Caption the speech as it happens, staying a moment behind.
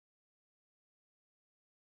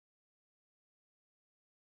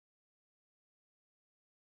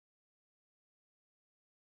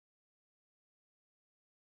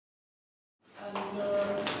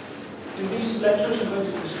In these lectures, I'm going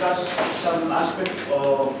to discuss some aspects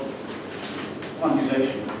of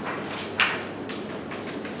quantization.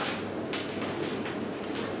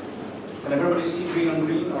 Can everybody see green on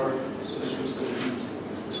green, or so this was the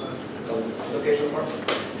okay so far?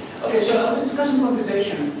 Okay, so I'll be discussing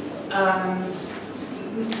quantization, and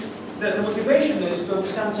the motivation is to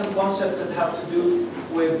understand some concepts that have to do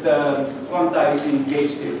with quantizing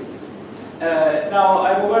gauge theory. Now,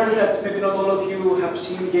 I'm aware that maybe not all of you have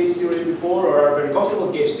seen gauge theory before or are very comfortable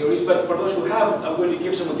with gauge theories, but for those who have, I'm going to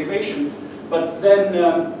give some motivation. But then,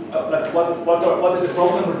 like what is the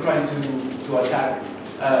problem we're trying to attack,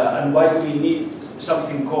 and why do we need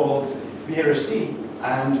something called BRST,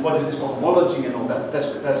 and what is this cohomology and all that?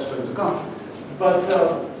 That's going to come. But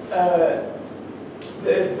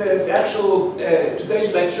the actual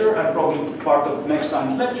today's lecture, and probably part of next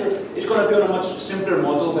time's lecture, is going to be on a much simpler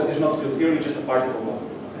model that is not field theory, just a particle model.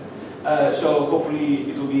 So hopefully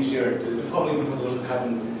it will be easier to follow, even for those who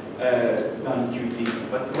haven't done QED.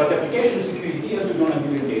 But the application is the QED, and we're going to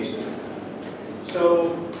do engage them.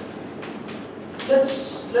 So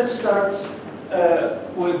let's start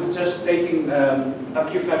with just stating a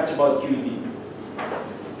few facts about QED.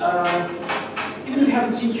 Even if you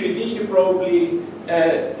haven't seen QED, you probably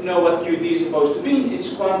know what QED is supposed to be.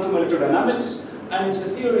 It's quantum electrodynamics, and it's a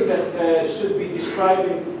theory that should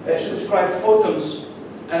describe photons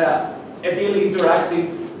ideally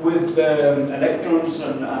interacting with electrons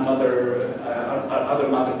and other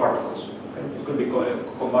matter particles. Okay? It could be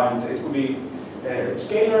combined. It could be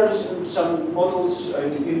scalars and some models.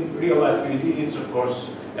 In real life QED, it's of course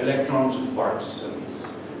electrons and quarks and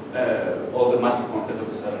all the matter content of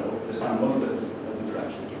the standard model that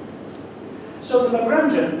interacts with you. So the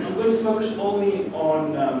Lagrangian, I'm going to focus only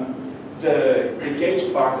on the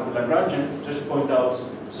gauge part of the Lagrangian, just to point out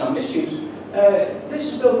some issues. This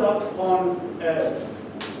is built up on a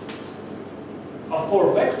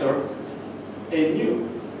 4 vector, A mu,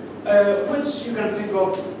 which you can think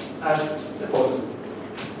of as the photon.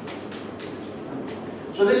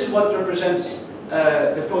 So this is what represents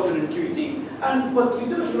the photon in QED. And what you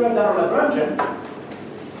do is you write down a Lagrangian.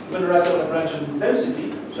 I'm going to write down a Lagrangian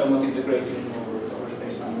density, so I'm not integrating over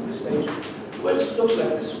space-time at this stage, which looks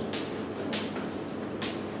like this.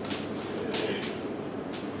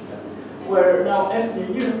 Where now F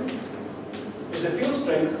mu is the field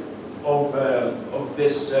strength of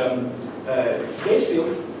this gauge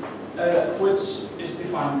field, which is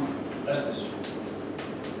defined as this.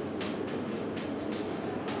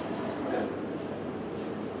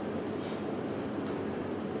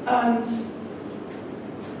 And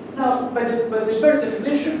now, by this very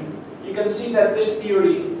definition, you can see that this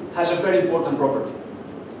theory has a very important property.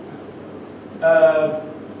 Can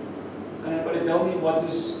anybody tell me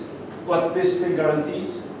what this thing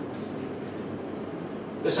guarantees?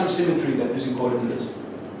 There's some symmetry that is encoded in this.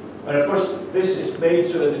 And of course, this is made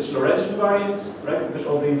so that it's Lorentz invariant, right? Because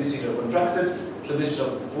all the indices are contracted. So this is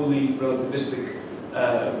a fully relativistic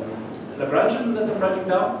Lagrangian that I'm writing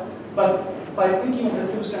down. But by thinking of the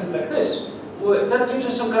field strength like this, that gives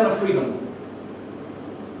us some kind of freedom.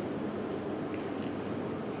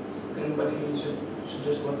 Can anybody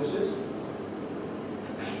suggest what this is?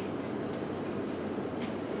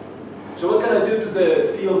 So what can I do to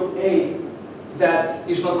the field A that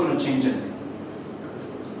is not going to change anything?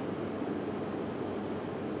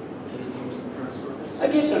 A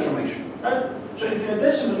gauge transformation, right? So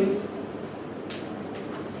infinitesimally,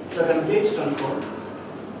 so I can gauge transform.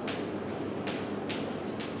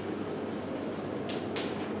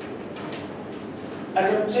 I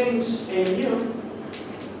can change A mu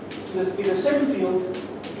to be the same field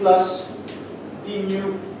plus d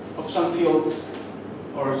mu of some field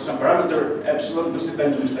or some parameter epsilon, which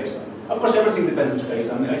depends on spacetime. Of course, everything depends on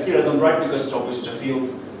spacetime. Here I don't write because it's obvious it's a field,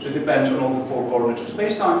 so it depends on all the 4 coordinates of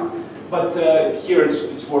spacetime. But here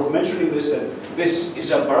it's worth mentioning this, that this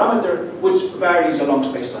is a parameter which varies along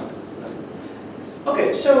spacetime.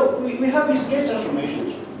 Okay, so we have these gauge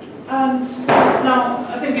transformations. And now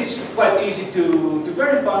I think it's quite easy to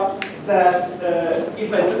verify that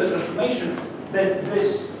if I do the transformation, then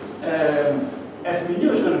this F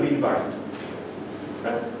mu is going to be invariant.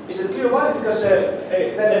 Right? Is it clear why? Because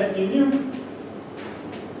then F mu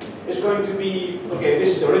is going to be, okay,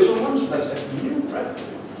 this is the original one, so that's F mu, right?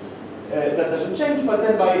 That doesn't change, but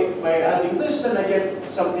then by adding this, then I get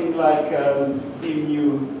something like d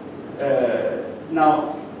mu.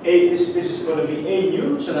 Now, this is going to be A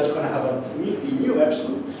mu, so that's going to have a d mu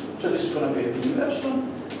epsilon. So this is going to be a d mu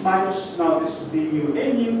epsilon, minus, now this is d mu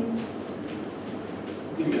A mu,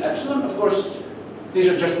 d mu epsilon. Of course, these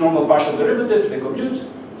are just normal partial derivatives, they commute.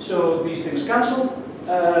 So these things cancel,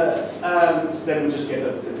 and then we just get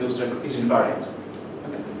that the field strength is invariant.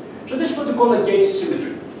 Okay. So this is what we call a gauge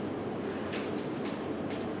symmetry.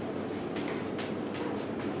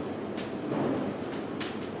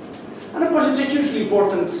 And of course, it's a hugely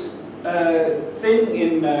important thing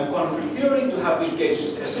in quantum field theory to have these gauge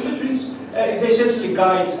symmetries. They essentially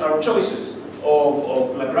guide our choices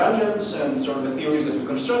of Lagrangians and sort of the theories that we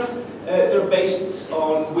construct. They're based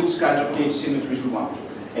on which kind of gauge symmetries we want.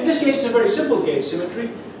 In this case, it's a very simple gauge symmetry,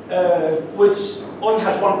 which only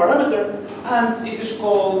has one parameter, and it is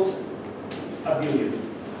called abelian.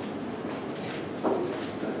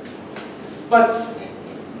 But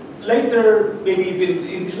later, maybe even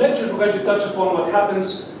in these lectures, we're going to touch upon what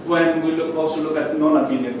happens when we also look at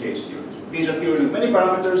non-abelian gauge theories. These are theories with many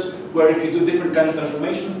parameters, where if you do different kinds of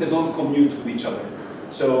transformations, they don't commute with each other.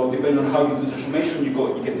 So depending on how you do the transformation, you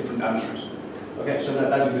get different answers. Okay, so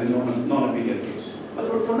that would be the non-abelian case.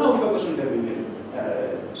 But for now, we focus on the abelian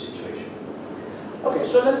situation. Okay,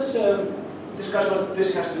 so let's discuss what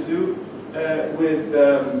this has to do with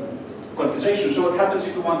quantization. So what happens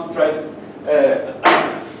if we want to try to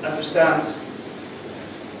understand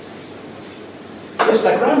this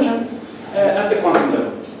Lagrangian at the quantum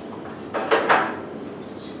level?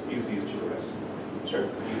 Use these two for us. Sure.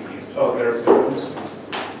 Use these two. Oh, there's difference.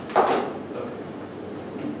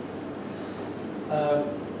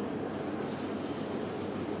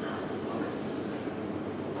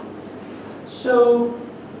 So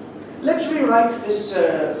let's rewrite this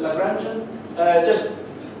Lagrangian just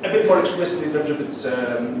a bit more explicitly in terms of its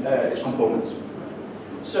components.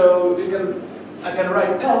 So I can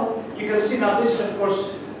write L. You can see now this is, of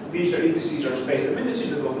course, these are indices or spaced indices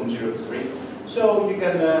that go from 0 to 3. So you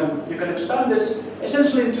can expand this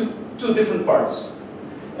essentially into two different parts.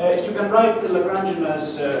 You can write the Lagrangian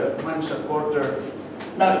as minus a quarter.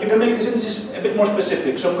 Now you can make these indices a bit more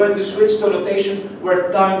specific. So I'm going to switch to a notation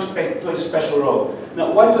where time plays a special role.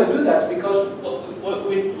 Now why do I do that? Because what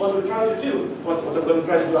we try to do, what I'm going to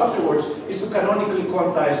try to do afterwards, is to canonically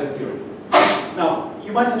quantize the theory. Now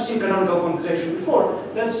you might have seen canonical quantization before.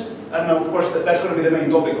 And of course that's going to be the main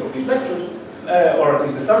topic of these lectures, or at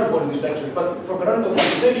least the starting point of these lectures. But for canonical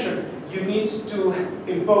quantization, you need to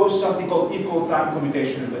impose something called equal time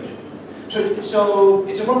commutation relation. So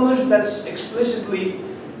it's a formulation that's explicitly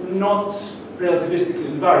not relativistically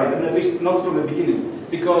invariant, and at least not from the beginning,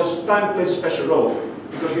 because time plays a special role.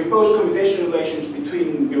 Because you impose commutation relations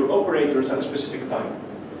between your operators at a specific time.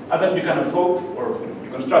 And then you kind of hope, or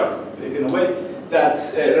you construct it in a way, that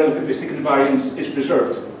relativistic invariance is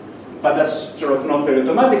preserved. But that's sort of not very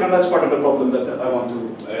automatic, and that's part of the problem that I want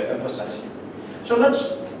to emphasize here. So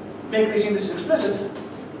let's make these indices explicit.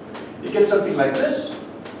 You get something like this.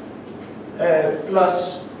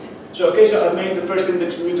 Plus, so I made the first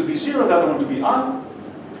index mu to be 0, the other one to be I.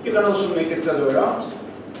 You can also make it the other way around,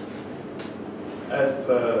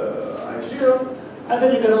 I0, and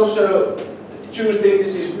then you can also choose the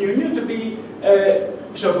indices mu to be,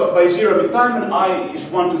 so by 0 being time and I is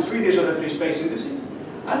 1 to 3, these are the three space indices.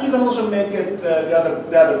 And you can also make it the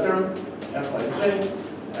other term, Fij,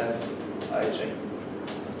 Fij.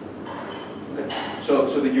 Okay, so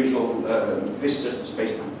the usual, this is just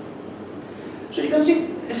space-time. So you can see,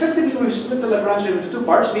 effectively we've split the Lagrangian into two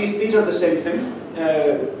parts. These are the same thing.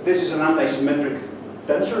 This is an anti-symmetric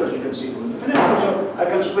tensor, as you can see from the definition. So I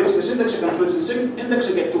can switch this index, I can switch this index,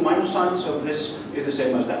 I get two minus signs, so this is the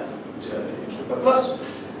same as that. It's a plus.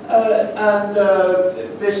 And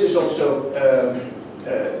this is also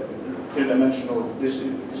three-dimensional, this is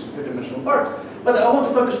a three-dimensional part. But I want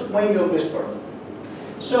to focus mainly on this part.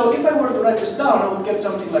 So if I were to write this down, I would get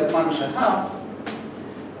something like minus a half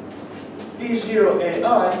D0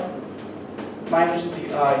 AI minus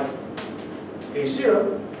TI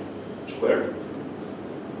A0 squared.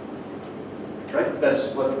 Right? That's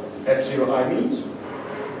what F0I means.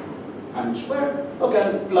 And squared. Okay,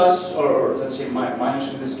 and plus, or let's say minus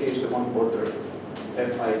in this case, the 1/4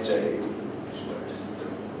 Fij squared.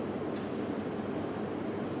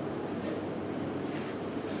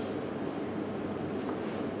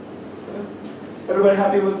 Everybody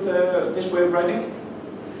happy with this way of writing?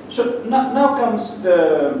 So now comes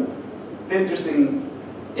the interesting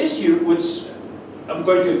issue, which I'm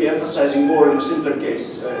going to be emphasizing more in a simpler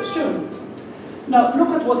case soon. Now look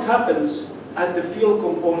at what happens at the field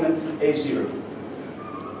component A0.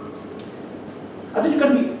 I think you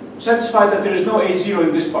can be satisfied that there is no A0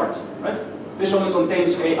 in this part, right? This only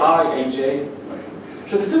contains AI, AJ. Right?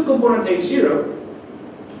 So the field component A0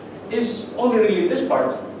 is only really in this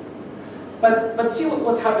part. But see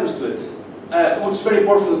what happens to it, which is very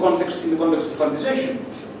important in the context of quantization.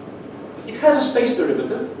 It has a space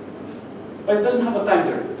derivative, but it doesn't have a time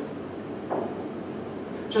derivative.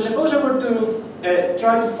 So suppose I were to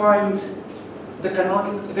try to find the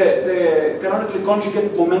canonically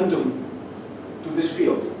conjugate momentum to this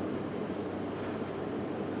field.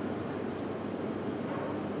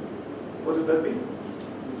 What would that be?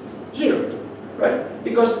 0, right?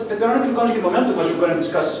 Because the canonically conjugate momentum, as we're going to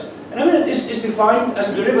discuss in a minute, is defined as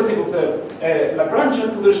a derivative of the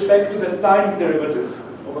Lagrangian with respect to the time derivative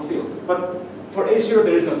of a field. But for A0,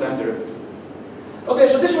 there is no time derivative. Okay,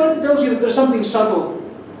 so this already tells you that there's something subtle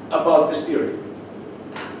about this theory.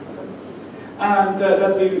 And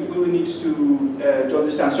that we need to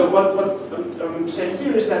understand. So what I'm saying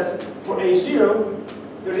here is that for A0,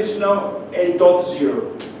 there is no A dot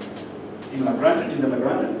 0 in the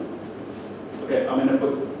Lagrangian. Okay, I mean, I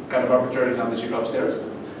put kind of arbitrarily on the 0 upstairs,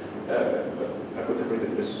 but I could have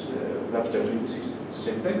written this with upstairs indices. It's the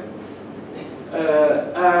same thing.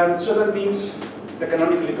 And so that means the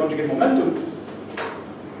canonically conjugate momentum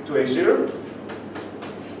to A0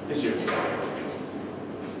 is 0.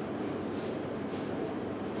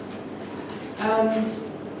 And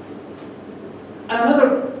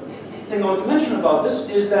another thing I want to mention about this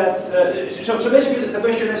is that so basically the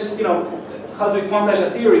question is, you know, how do we quantize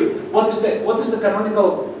a theory? What is the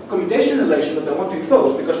canonical commutation relation that I want to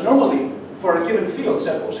impose? Because normally for a given field,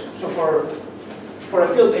 so for a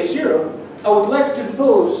field A0, I would like to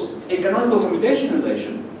impose a canonical commutation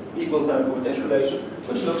relation, equal time commutation relation,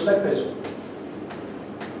 which looks like this.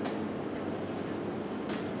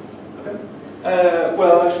 Okay.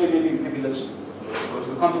 Well, actually, maybe let's go to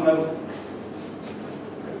the quantum level.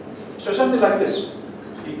 So something like this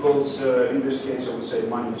equals, in this case, I would say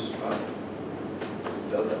minus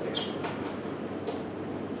delta x.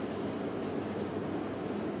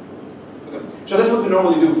 Okay. So that's what we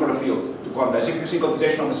normally do for a field to quantize. If you see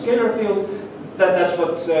quantization on a scalar field, that's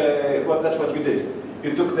what you did.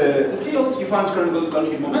 You took the field, you found canonical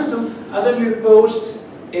conjugate momentum, and then you imposed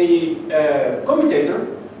a commutator,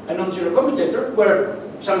 a non-zero commutator, where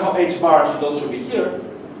somehow h bar should also be here.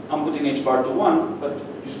 I'm putting h bar to 1, but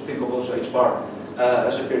you should think of also h bar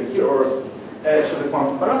as appearing here, or so the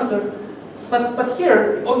quantum parameter. But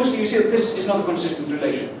here, obviously, you see that this is not a consistent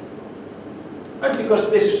relation, right? Because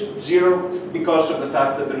this is 0 because of the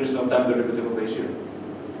fact that there is no time derivative of A0.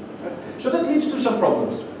 Right? So that leads to some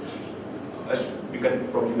problems, as you can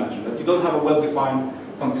probably imagine, that you don't have a well-defined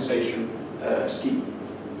quantization scheme.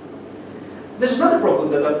 There's another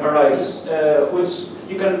problem that arises, which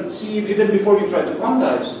you can see even before you try to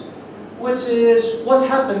quantize, which is what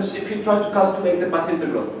happens if you try to calculate the path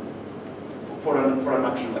integral for an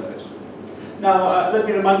action like this. Now, let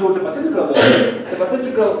me remind you what the path integral is. The path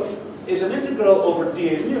integral is an integral over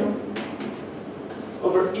dA mu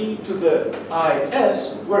over e to the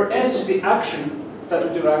is, where s is the action that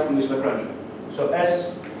we derive from this Lagrangian. So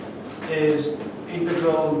s is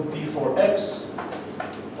integral d for x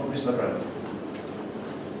of this Lagrangian.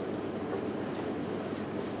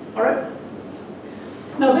 All right.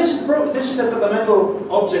 Now this is the fundamental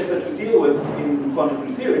object that we deal with in quantum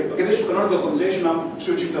field theory. Okay, this is canonical quantization. I'm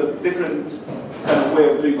switching to a different kind of way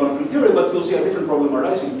of doing quantum field theory, but we'll see a different problem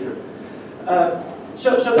arising here.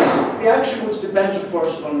 So this is the action which depends, of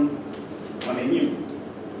course, on a mu.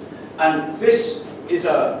 And this is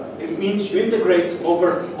it means you integrate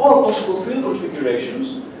over all possible field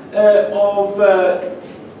configurations of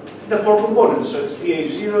the four components. So it's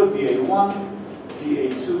dA0, dA1,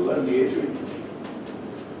 dA2, and dA3.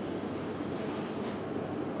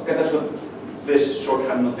 Okay, that's what this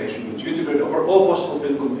shorthand notation means. You integrate over all possible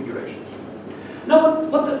field configurations. Now,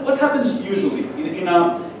 what happens usually in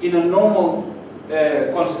a normal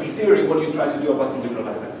quantum field theory when you try to do a path integral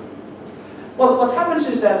like that? Well, what happens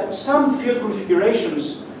is that some field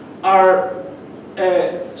configurations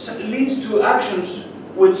lead to actions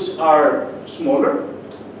which are smaller.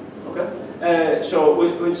 Okay,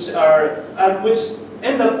 which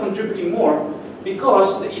end up contributing more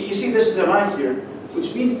because you see this is a line here,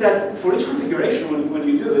 which means that for each configuration, when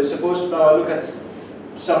you do this, suppose now I look at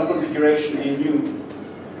some configuration A mu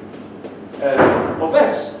of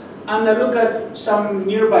x, and I look at some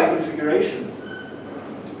nearby configuration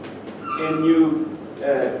A mu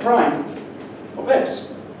prime of x.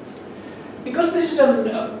 Because this is an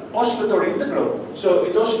oscillatory integral, so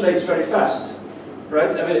it oscillates very fast,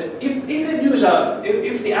 right? I mean, if A mu is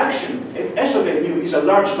if the action, if S of A mu is a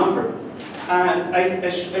large number, and I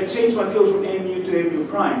change my field from A mu to A mu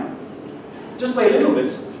prime, just by a little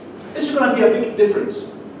bit, this is going to be a big difference.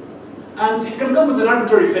 And it can come with an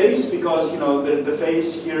arbitrary phase, because the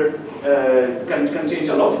phase here can change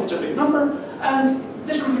a lot if it's a big number, and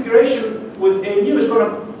this configuration with A mu is going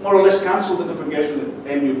to more or less cancel the configuration with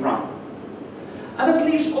A mu prime. And that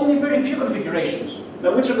leaves only very few configurations.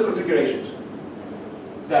 Now, which are the configurations?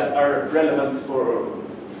 that are relevant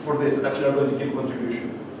for this, that actually are going to give a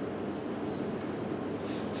contribution?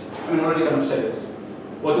 I mean, I already kind of said it.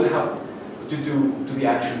 What do they have to do to the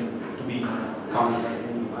action to be counted?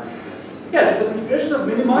 Yeah, the configuration of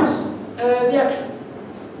minimize the action.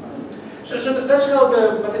 So that's how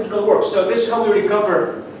the mathematical works. So this is how we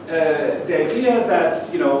recover the idea that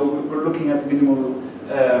we're looking at minimal.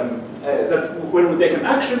 That when we take an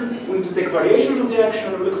action, we need to take variations of the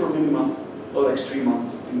action and look for minima or extrema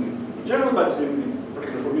in general, but in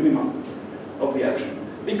particular for minima of the action.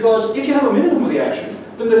 Because if you have a minimum of the action,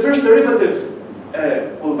 then the first derivative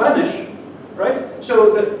will vanish, right?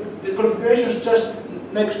 So the configurations just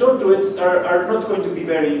next door to it are not going to be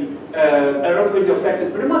very, are not going to affect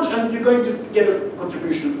it very much, and you're going to get a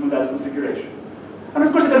contribution from that configuration. And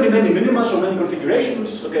of course, there can be many minima or many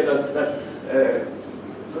configurations, okay, that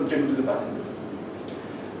contribute to the path integral.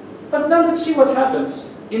 But now let's see what happens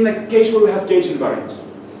in the case where we have gauge invariance.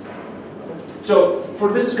 So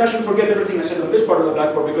for this discussion, forget everything I said on this part of the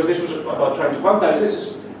blackboard, because this was about trying to quantize. This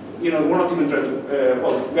is, we're not even trying to,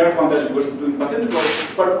 well, we are quantizing because we're doing path integrals,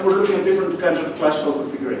 but we're looking at different kinds of classical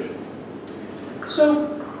configuration. So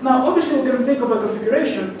now, obviously, we can think of a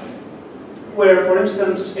configuration where, for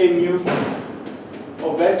instance, a mu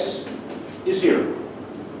of x is 0.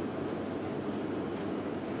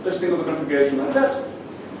 Let's think of a configuration like that.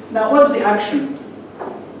 Now, what's the action,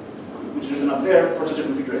 which is written up there, for such a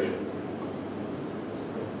configuration?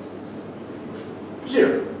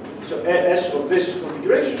 0. So S of this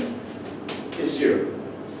configuration is 0.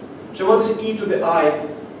 So what is e to the I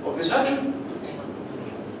of this action?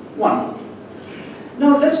 1.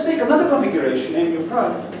 Now let's take another configuration, a mu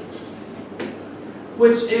prime,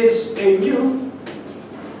 which is a mu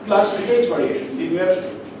plus the gauge variation, d mu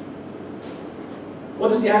epsilon.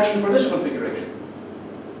 What is the action for this configuration?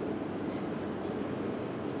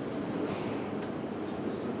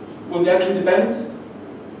 Will the action depend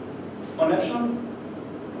on epsilon?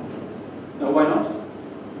 No, why not?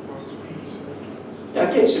 Yeah,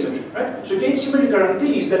 gauge symmetry, right? So gauge symmetry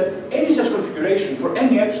guarantees that any such configuration for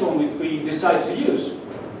any epsilon we decide to use,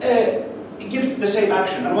 it gives the same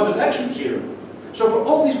action. And what is the action? 0. So for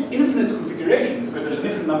all these infinite configurations, because there's an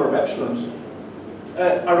infinite number of epsilons,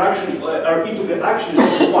 our e to the action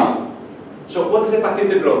is 1. So what is the path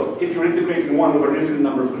integral if you're integrating 1 over an infinite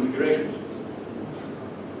number of configurations?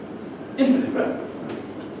 Infinite, right?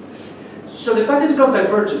 So the path integral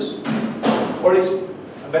diverges, or it's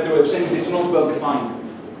a better way of saying it, it's not well defined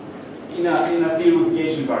in a theory with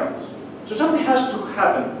gauge invariance. So something has to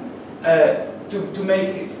happen to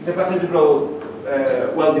make the path integral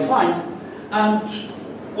well defined. And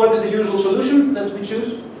what is the usual solution that we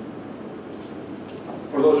choose?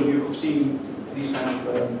 For those of you who've seen these kind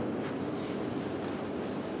of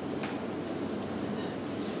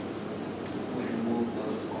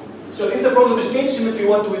so if the problem is gauge symmetry,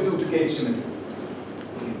 what do we do to gauge symmetry?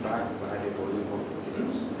 We divide by the volume of the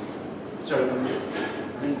gauge. Sorry, I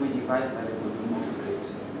think we divide by the volume of the gauge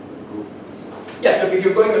group. Yeah, okay,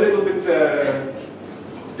 you're going a little bit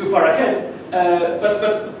too far ahead. But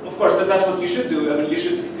of course, that's what you should do. I mean, you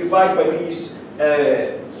should divide by these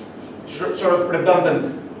sort of redundant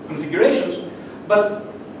configurations. But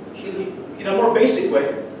in a more basic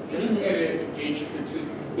way. Shouldn't a gauge fixing?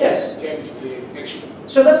 Yes. Change the action.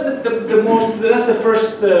 So that's the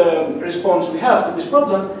first response we have to this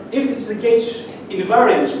problem. If it's the gauge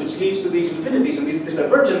invariance which leads to these infinities and this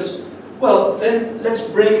divergence, well, then let's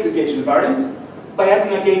break the gauge invariant by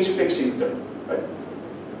adding a gauge fixing term, right?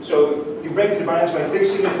 So you break the invariance by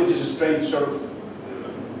fixing it, which is a strange sort of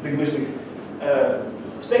linguistic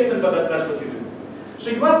statement, but that's what you do. So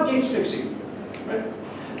you add gauge fixing, right?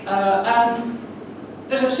 And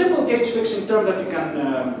there's a simple gauge fixing term that you can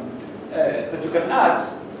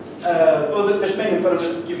add. Well, there's many. I'm going to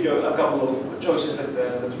just give you a couple of choices that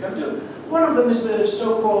you can do. One of them is the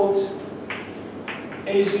so-called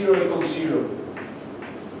A0 equals 0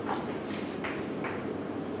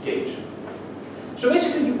 gauge. So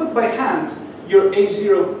basically, you put by hand your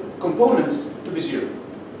A0 component to be 0.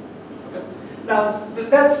 Okay? Now,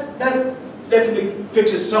 that definitely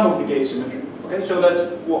fixes some of the gauge symmetry. Okay, so that's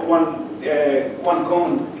one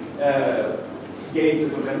common gauge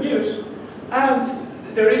that we can use. And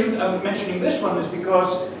the reason I'm mentioning this one is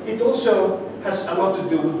because it also has a lot to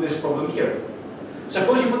do with this problem here.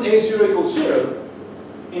 Suppose you put A0 equals 0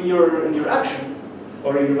 in your action,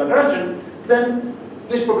 or in your Lagrangian, then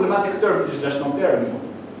this problematic term is just not there anymore.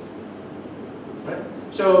 Right?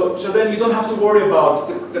 So then you don't have to worry about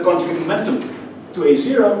the conjugate momentum to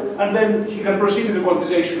A0, and then you can proceed with the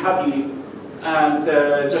quantization happily, and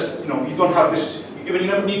just, you don't have this, even you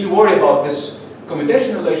never need to worry about this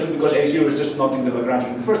commutation relation because A0 is just not in the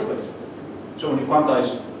Lagrangian in the first place. So when you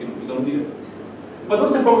quantize, you don't need it. But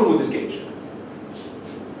what's the problem with this gauge?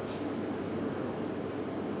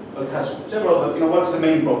 Well, it has several, but what's the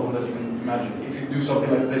main problem that you can imagine if you do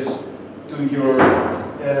something like this to your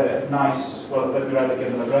nice, well, let me write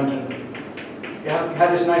again the Lagrangian. You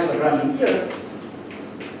have this nice Lagrangian here,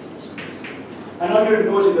 and now you're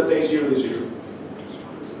imposing that A0 is 0.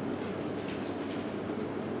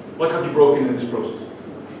 What have you broken in this process?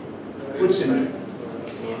 Which symmetry?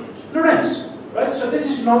 Lorentz, right? So this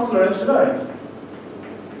is not Lorentz invariant.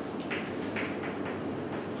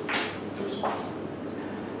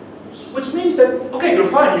 Which means that, okay, you're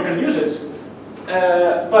fine, you can use it.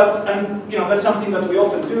 But that's something that we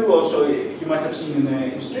often do. Also, you might have seen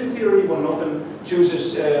in string theory, one often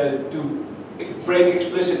chooses to break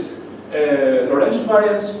explicit Lorentz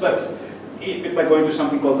invariance, but by going to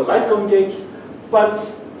something called the light cone gauge. But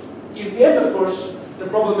in the end, of course, the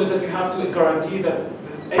problem is that you have to guarantee that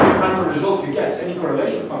any final result you get, any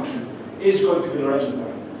correlation function, is going to be Lorentz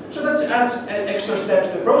invariant. So that adds an extra step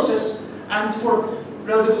to the process, and for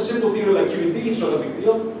relatively simple theory like QED, it's not a big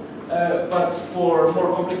deal. But for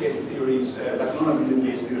more complicated theories, like non-abelian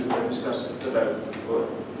gauge theories that I discussed, that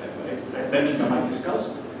I mentioned I might discuss,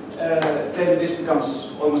 then this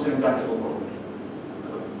becomes almost an intractable problem.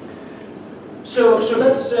 So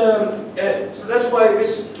that's why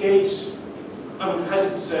this gauge has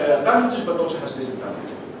its advantages, but also has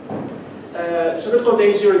disadvantages. So that's called the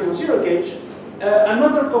A0 equals 0 gauge.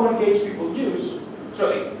 Another common gauge people use.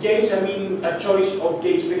 So gauge, I mean a choice of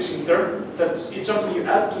gauge fixing term. It's something you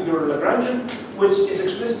add to your Lagrangian, which is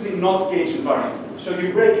explicitly not gauge invariant. So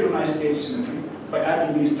you break your nice gauge symmetry by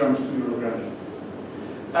adding these terms to your Lagrangian.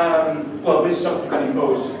 Well, this is something you can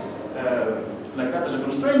impose like that as a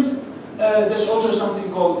constraint. There's also something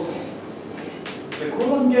called the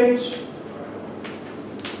Coulomb gauge.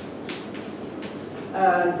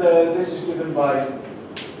 And this is given by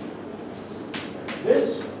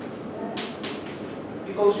this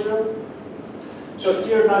equals 0. So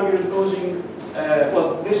here now you're imposing,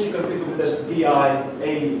 well, this you can think of it as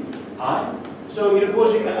DI-AI. So you're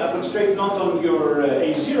imposing a constraint not on your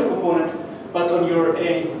A0 component, but on your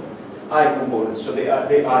AI component. So the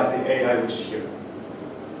AI which is here.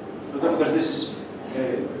 Because this is,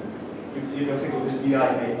 you can think of this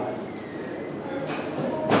DI-AI.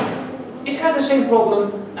 It has the same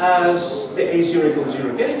problem as the A0 equals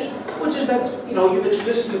 0 gauge, which is that you've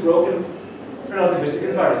explicitly broken relativistic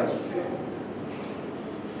invariance.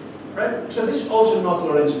 Right? So this is also not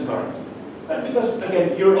Lorentz invariant. Because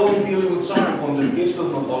again, you're only dealing with some components of the gauge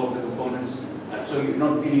field, not all of the components. So you're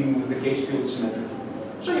not dealing with the gauge field symmetry.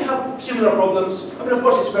 So you have similar problems. I mean, of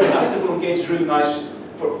course, it's very nice. The Coulomb gauge is really nice,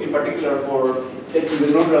 in particular for taking the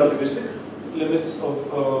non-relativistic limit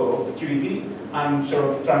of QED and sort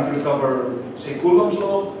of trying to recover, say, Coulomb's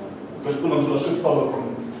law, because Coulomb's law should follow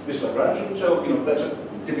from this Lagrangian. So that's a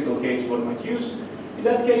typical gauge one might use in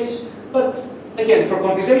that case. But again, for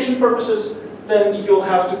quantization purposes, then you'll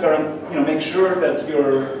have to make sure that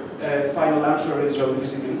your final answer is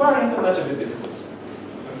relativistically invariant, and that's a bit difficult.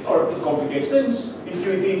 Or it complicates things. In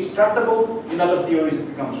QED it's tractable, in other theories it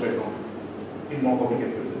becomes very complicated, in more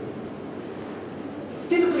complicated theories.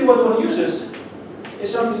 Typically what one uses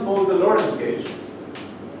is something called the Lorentz gauge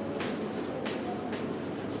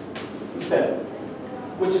instead,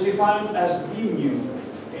 which is defined as d mu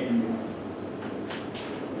a mu.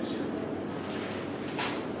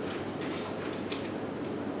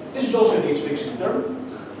 This is also a gauge fixing term,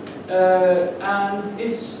 and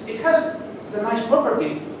it has the nice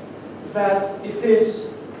property that it is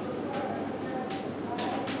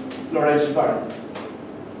Lorentz invariant.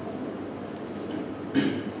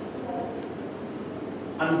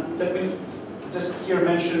 And let me just here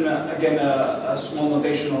mention again a small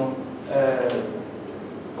notational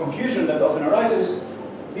confusion that often arises.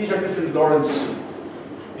 These are different Lorentz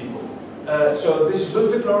people. So this is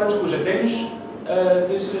Ludwig Lorentz, who's a Danish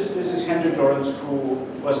physicist. This is Hendrik Lorentz, who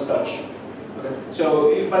was Dutch. Okay.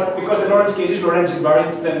 So, but because the Lorentz gauge is Lorentz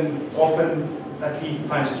invariant, then often that T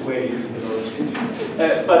finds its way into the Lorentz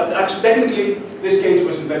gauge. But actually, technically, this gauge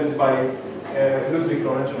was invented by Ludwig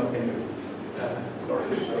Lorentz and not Hendrik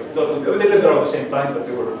Lorentz. So, they lived around the same time, but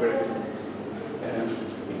they were very different.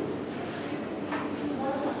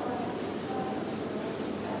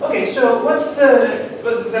 Okay, so what's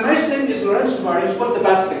the nice thing is Lorentz invariance. What's the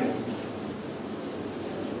bad thing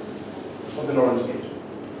of the Lorentz gauge?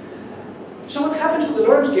 So what happens with the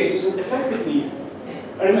Lorentz gauge is that effectively,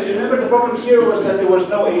 remember the problem here was that there was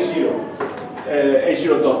no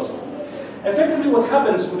A0 dot. Effectively what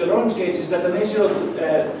happens with the Lorentz gauge is that an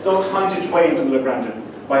A0 dot finds its way into the Lagrangian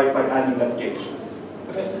by adding that gauge.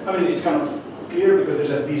 Okay? I mean, it's kind of clear because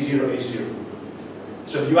there's a D0, A0.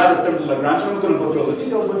 So if you add a term to Lagrange, I'm not going to go through all the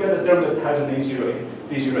details, but you add a term that has an A0,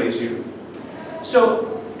 D0, A0.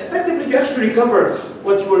 So effectively, you actually recover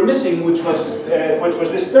what you were missing, which was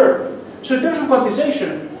this term. So in terms of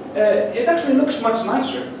quantization, it actually looks much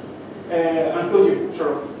nicer until you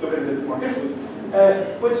sort of look at it a bit more carefully.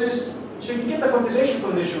 Which is, so you get a quantization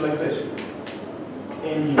condition like this.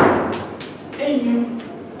 AU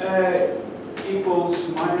equals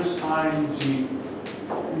minus IG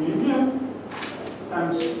mu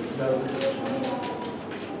times delta.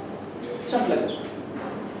 Something like this.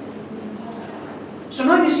 So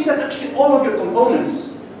now you see that actually all of your components,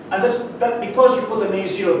 and that's because you put an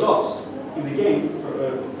A0 dot in the game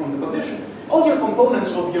from the condition, all your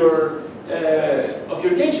components of your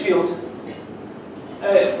gauge field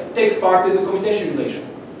take part in the commutation relation.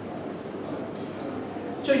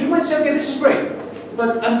 So you might say, okay, this is great,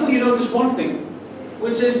 but until you notice one thing,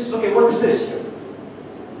 which is, okay, what is this here?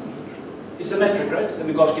 It's a metric, right? The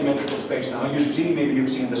Minkowski metric of space now. I use G, maybe you've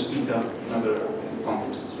seen this eta in other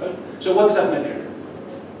contexts, right? So what is that metric?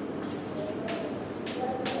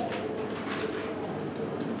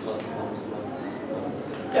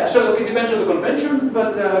 Yeah, so it depends on the convention,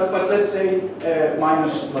 but let's say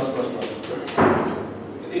minus plus plus plus.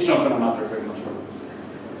 It's not going to matter very much.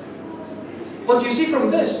 What you see from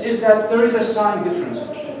this is that there is a sign difference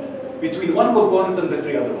between one component and the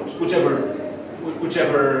three other ones,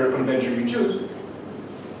 whichever convention you choose.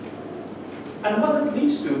 And what it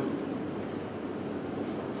leads to,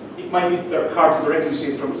 it might be hard to directly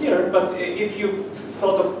see it from here, but if you've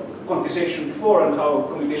thought of quantization before and how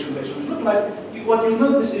commutation relations look like, what you'll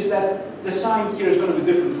notice is that the sign here is going to be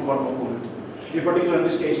different for one component. In particular, in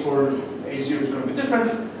this case, for A0 is going to be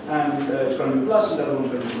different, and it's going to be plus, and the other one's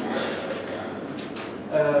going to be minus.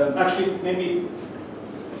 Actually, maybe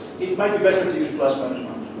it might be better to use plus minus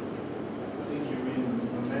minus. I think you mean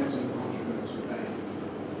momentum contribute to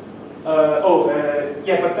A.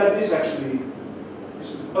 Yeah, but that is actually.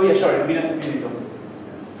 Oh yeah, sorry, I mean it.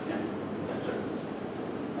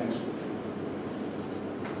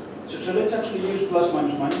 So let's actually use plus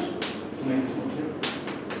minus minus to make it more clear.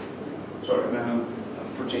 Sorry,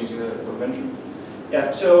 for changing the convention.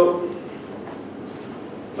 Yeah, so,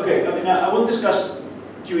 okay, I mean, I will discuss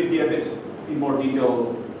QED a bit in more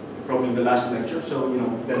detail probably in the last lecture, so,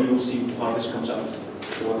 then you'll see how this comes out,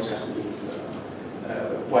 so what this has to do with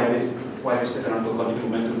why this the canonical conjugate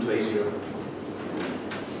momentum to A0.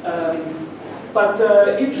 But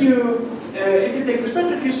if you take this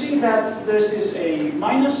metric, you see that this is a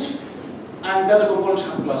minus, and the other components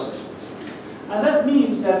have pluses. And that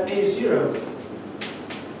means that A0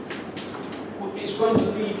 is going to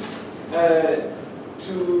lead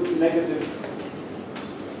to negative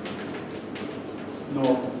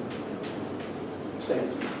normal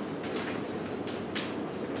states.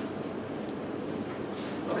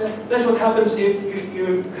 Okay, that's what happens if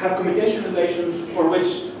you have commutation relations for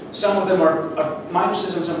which some of them are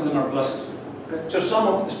minuses and some of them are pluses. Okay? So some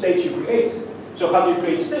of the states you create. So how do you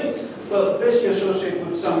create states? Well, this you associate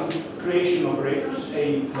with some creation operators,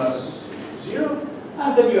 A plus 0,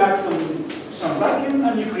 and then you act on some vacuum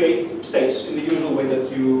and you create states in the usual way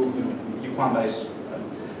that you quantize.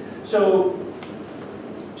 So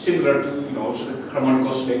similar to also the harmonic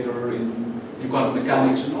oscillator in quantum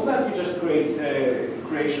mechanics and all that, you just create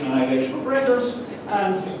creation annihilation operators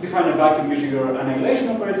and you define a vacuum using your annihilation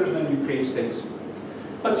operators, and then you create states.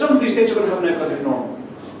 But some of these states are going to have negative normal.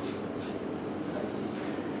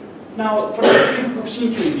 Now, for the of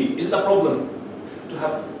seeing QED, is it a problem to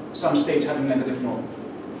have some states having negative norm?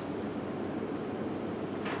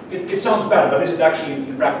 It sounds bad, but is it actually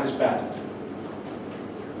in practice bad?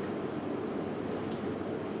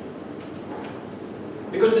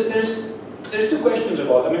 Because there's two questions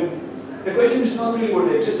about. I mean, the question is not really where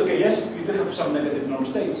they exist. Okay, yes, you do have some negative norm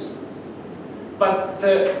states, but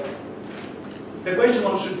the question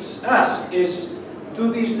one should ask is,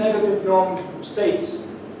 do these negative norm states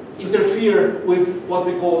interfere with what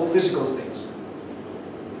we call physical states?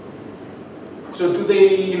 So do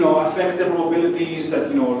they, affect the probabilities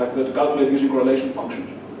that, like to calculate using correlation functions?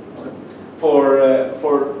 Okay.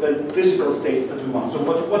 For the physical states that we want. So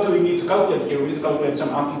what do we need to calculate here? We need to calculate some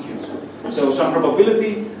amplitudes. So some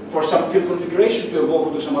probability for some field configuration to evolve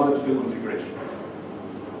into some other field configuration.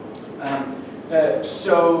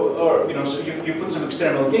 So you put some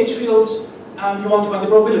external gauge fields, and you want to find the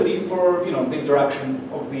probability for the interaction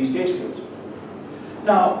of these gauge fields.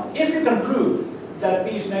 Now, if you can prove that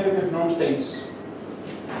these negative norm states,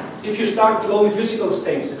 if you start with only physical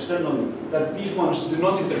states externally, that these ones do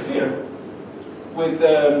not interfere with,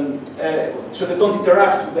 so they don't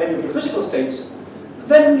interact with any of your physical states,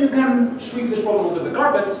 then you can sweep this problem under the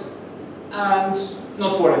carpet and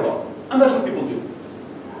not worry about it. And that's what people do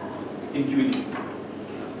in QED.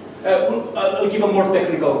 I'll give a more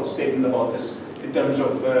technical statement about this in terms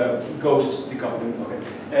of ghosts decoupling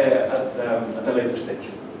at a later stage.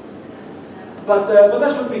 But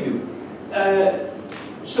that's what we do.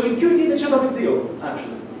 So in QED, it's not a big deal,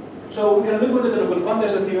 actually. So we can live with it and we can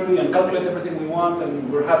quantize the theory and calculate everything we want,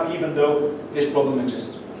 and we're happy even though this problem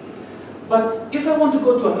exists. But if I want to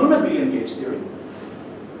go to a non-abelian gauge theory,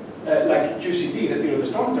 like QCD, the theory of the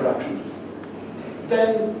strong interactions,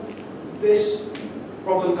 then this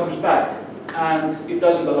problem comes back, and it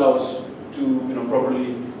doesn't allow us to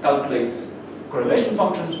properly calculate correlation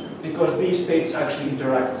functions, because these states actually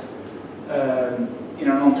interact in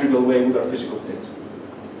a non-trivial way with our physical states.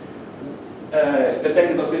 The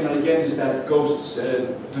technical statement again is that ghosts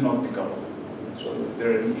do not decouple. So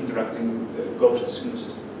they're interacting ghosts in the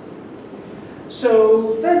system.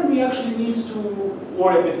 So then we actually need to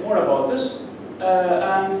worry a bit more about this,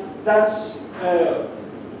 and that's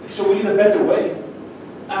so we need a better way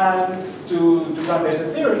and to quantize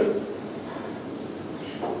the theory.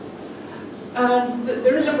 And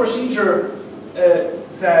there is a procedure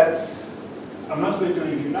that I'm not going to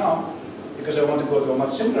review now because I want to go to a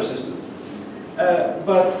much simpler system.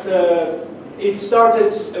 But it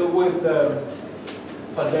started with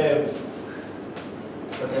Fadeev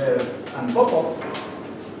and Popov,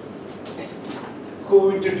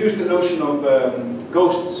 who introduced the notion of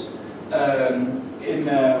ghosts in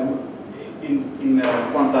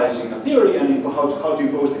quantizing a theory and in how to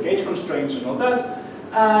impose the gauge constraints and all that.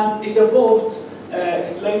 And it evolved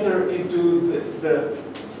later into the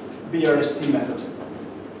BRST method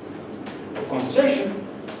of quantization,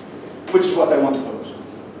 which is what I want to focus on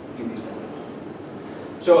in these lectures.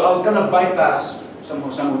 So I'll kind of bypass some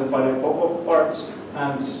of the Fadeev-Popov parts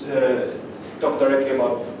and talk directly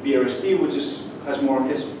about BRST, which has more of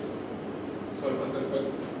this. Sorry, Costas, but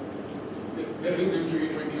the reason to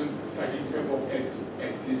introduce Fadeev-Popov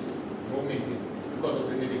at this moment is because of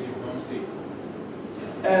the negative norm state.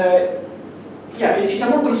 Yeah, it's a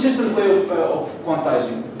more consistent way of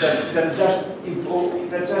quantizing than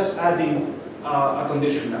just adding a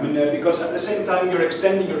condition. I mean, because at the same time you're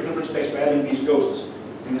extending your Hilbert space by adding these ghosts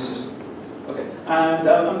in the system. Okay, and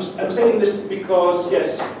I'm stating this because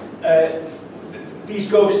yes, these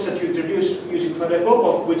ghosts that you introduce using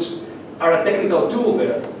Fadeev-Popov, which are a technical tool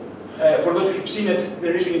there. For those who've seen it,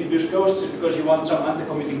 the reason you introduce ghosts is because you want some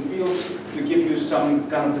anti-committing fields to give you some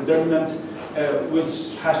kind of determinant,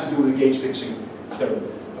 which has to do with the gauge fixing term.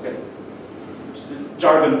 Okay,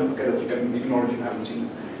 jargon that you can ignore if you haven't seen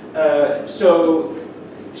it. So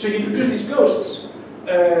you introduce these ghosts,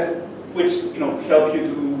 which help you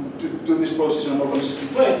to do this process in a more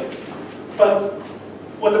consistent way. But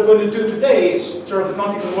what I'm going to do today is sort of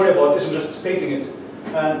not even worry about this. I'm just stating it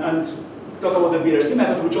and talk about the BRST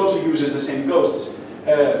method, which also uses the same ghosts,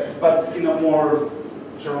 but in a more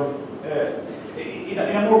sort of in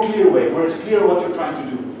a more clear way, where it's clear what you're trying to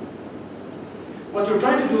do. What you're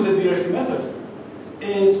trying to do with the BRST method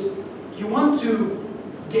is you want to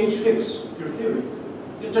gauge fix your theory.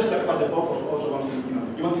 It's just like Fadeev-Popov also wants to,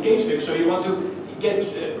 you want to gauge fix, so you want to get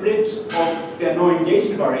rid of the annoying gauge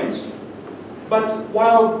invariance, but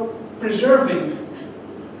while preserving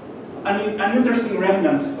an interesting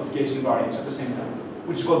remnant of gauge invariance at the same time,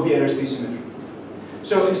 which is called BRST symmetry.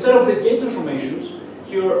 So instead of the gauge transformations,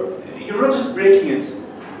 you're not just breaking it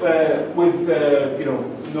with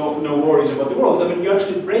no worries about the world. I mean, you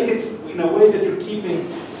actually break it in a way that you're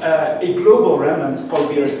keeping a global remnant called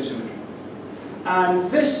BRST symmetry. And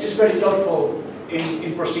this is very helpful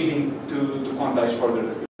in proceeding to quantize further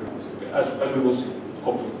the theory, as we will see,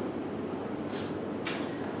 hopefully.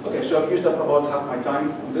 Okay, so I've used up about half my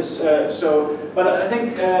time on this. But I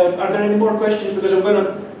think, are there any more questions? Because I'm going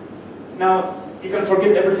to, now, you can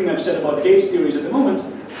forget everything I've said about gauge theories at the moment,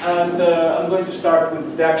 and I'm going to start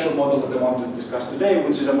with the actual model that I want to discuss today,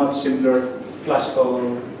 which is a much simpler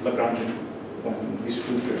classical Lagrangian than this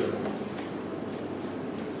field theory.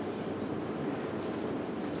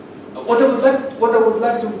 What I would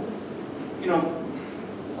like to,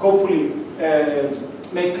 hopefully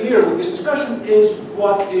make clear with this discussion is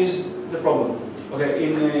what is the problem. Okay,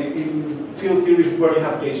 in field theories where you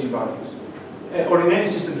have gauge invariance, or in any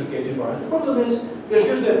systems with gauge invariance, the problem is there's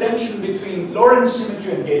usually a tension between Lorentz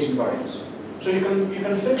symmetry and gauge invariance. So you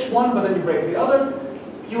can fix one, but then you break the other.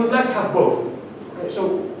 You would like to have both. Okay,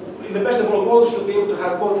 so in the best of all worlds, you'll be able to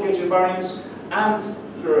have both gauge invariance and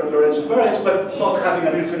Lorentz invariance, but not having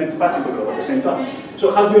an infinite path integral at the same time.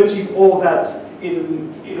 So how do you achieve all that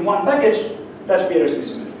in one package? That's BRST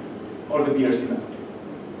symmetry, or the BRST method.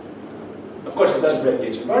 Of course, it does break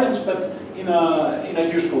gauge invariance, but in a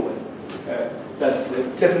useful way that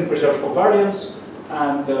definitely preserves covariance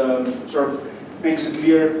and sort of makes it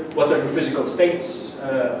clear what are your physical states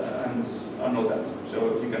and all that.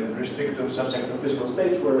 So you can restrict to a subset of physical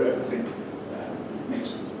states where everything makes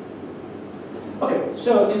sense. Okay,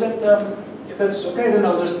 so is that if that's okay, then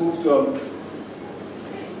I'll just move to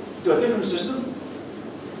a different system,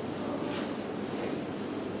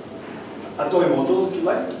 a toy model, if you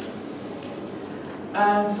like.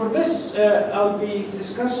 And for this, I'll be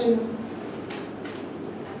discussing.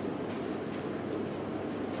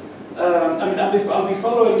 I'll be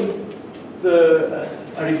following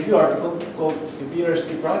a review article called the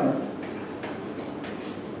BRST Primer.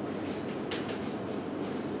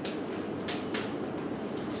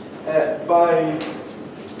 By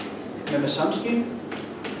Mandelstam.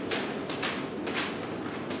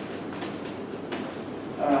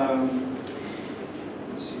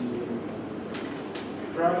 Let's see.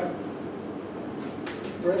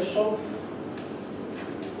 Brezhov.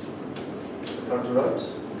 Hard to write.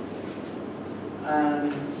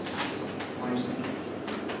 And Weinstein.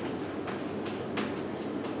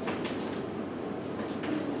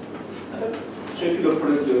 So if you look for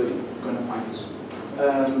it, you're going to find this.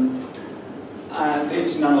 And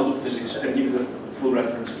it's nanometer physics. I can give you the full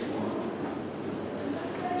reference if you want.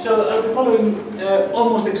 So I'll be following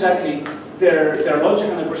almost exactly their logic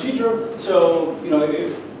and their procedure. So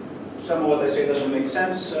if some of what I say doesn't make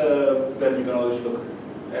sense, then you can always look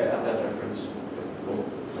at that reference for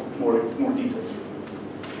more details.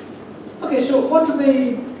 Okay, so what do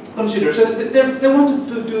they consider? So they want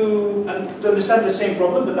to understand the same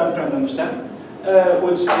problem that I'm trying to understand,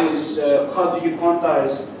 which is how do you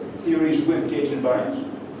quantize theories with gauge invariance?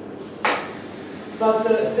 But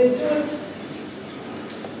they do it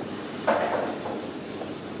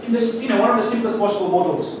in this, one of the simplest possible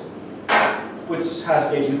models, which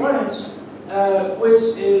has gauge invariance, which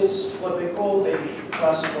is what they call a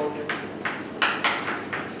classical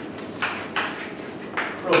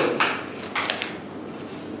problem.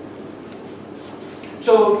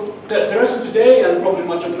 So the rest of today, and probably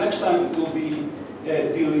much of next time, will be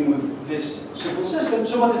dealing with this simple system.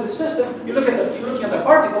 So what is the system? You're looking at a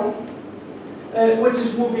particle which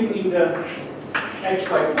is moving in the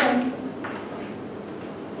xy plane.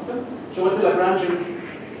 Okay. So what's the Lagrangian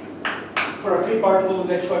for a free particle in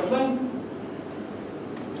the xy plane?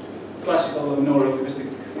 Classical and no relativistic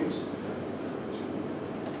things.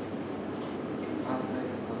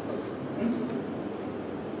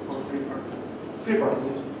 Free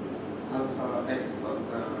particles. Alpha x dot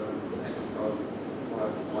x dot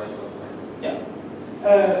plus y dot y. Yeah.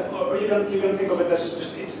 Or you can think of it as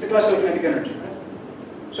just it's the classical kinetic energy, right?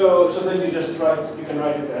 So then you just you can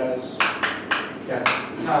write it as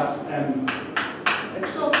half m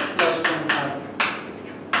x dot plus 1 half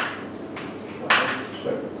y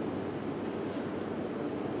squared.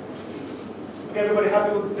 Okay, everybody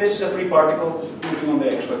happy with this? Is a free particle moving on the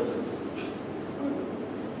xy plane.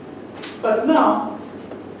 But now,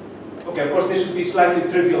 okay, of course this would be slightly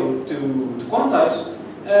trivial to quantize,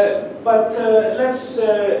 but let's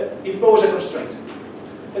impose a constraint.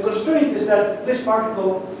 The constraint is that this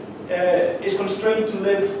particle is constrained to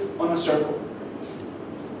live on a circle.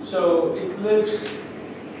 So it lives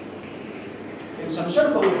in some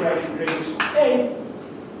circle with radius A.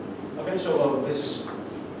 Okay, so this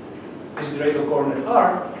is the radial coordinate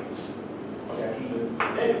r. Okay, actually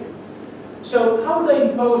A. So how do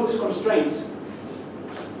they impose this constraint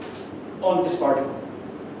on this particle?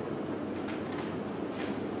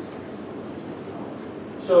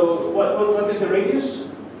 So what is the radius?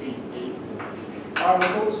 R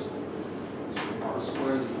equals? R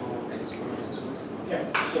squared equals x squared. Yeah,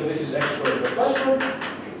 so this is x squared plus y squared.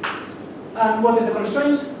 And what is the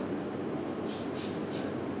constraint?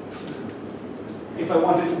 If I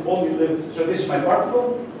wanted to only live, so this is my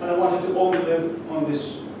particle, and I wanted to only live on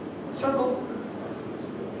this circle,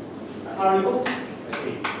 R equals A.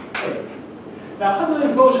 Now, how do I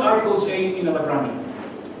impose R equals A in a Lagrangian?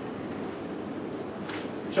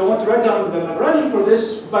 So I want to write down the Lagrangian for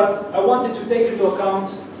this, but I wanted to take into account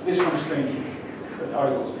this constraint, that R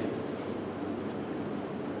equals A.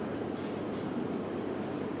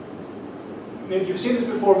 Maybe you've seen this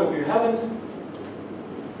before, maybe you haven't.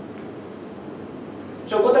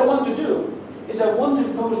 So what I want to do is I want to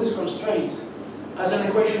impose this constraint as an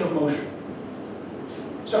equation of motion.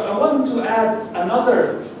 So I want to add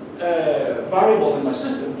another variable in my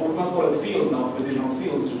system, or we might call it field now, because these are not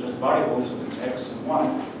fields, they're just variables, so it's x and y.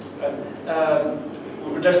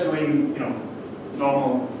 We're just doing,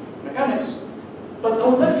 normal mechanics. But I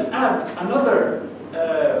would like to add another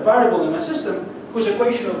variable in my system whose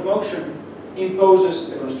equation of motion imposes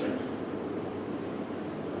the constraint.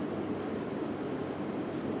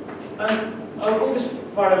 And I'll call this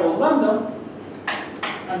variable lambda,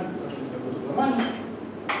 and actually if I go to the minus,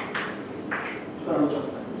 it's going to look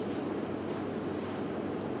like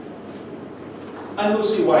that. And we'll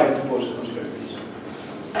see why it imposes the constraint is.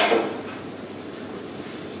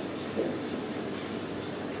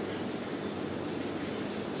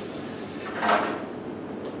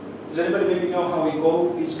 Does anybody maybe know how we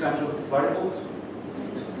call these kinds of variables?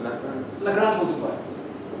 It's Lagrange. Lagrange multiplier.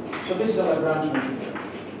 So this is a Lagrange multiplier.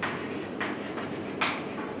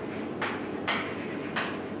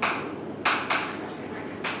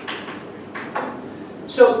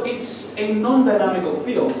 So it's a non-dynamical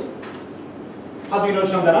field. How do you know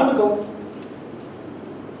it's non-dynamical?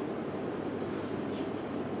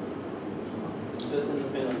 Doesn't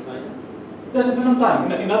depend on time. Doesn't depend on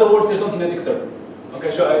time. In other words, there's no kinetic term.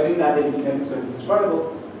 Okay, so I didn't add any kinetic term to this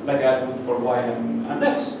variable, like I added for y and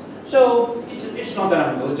x. So it's not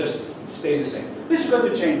dynamical, it just stays the same. This is going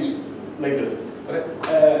to change later. Okay?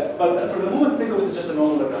 But for the moment, think of it as just a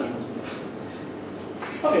normal Lagrange multiplier.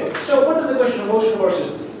 Okay, so what are the equations of motion of our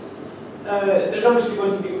system? There's obviously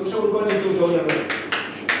going to be, so we're going to do the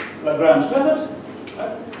Lagrange method.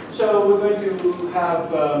 Right? So we're going to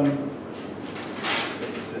have,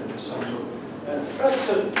 right,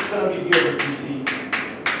 so it's going to be d over dt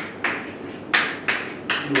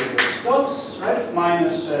u over x dot, right,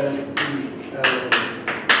 minus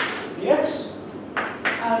dx.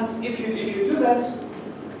 And if you do that,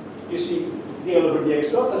 you see dl over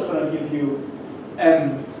dx dot, that's going to give you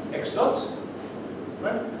mx dot,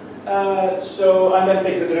 right? So, and then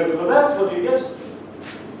take the derivative of that, what do you get?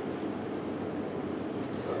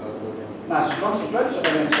 Mass is constant, right? So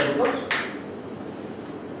mx double dot.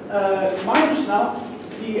 Minus now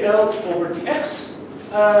dl over dx.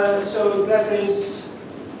 So that is,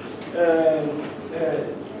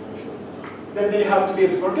 then you have to be a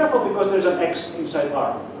bit more careful because there's an x inside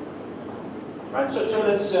R. Right? So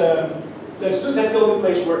let's do, that's the only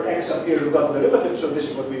place where x appears without the derivative, so this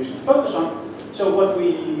is what we should focus on. So what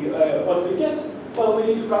we get, well, we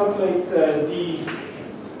need to calculate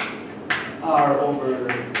dr over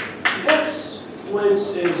dx, which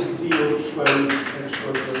is d over square root x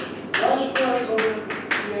squared plus y squared over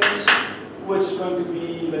dx, which is going to be,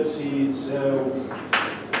 let's see, it's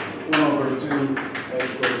 1 over 2 x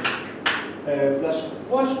squared plus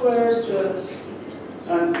y squared,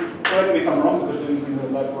 and correct me if I'm wrong because doing things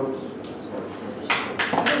like that works.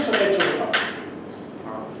 Okay, so x over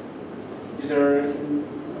r. Is there?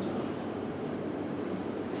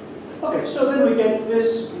 Okay, so then we get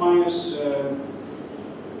this minus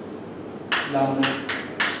lambda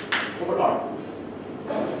over r.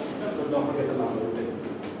 But don't forget the lambda, we'll take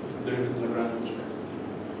the derivative of Lagrange multiplier.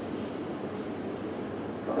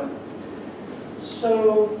 Okay. So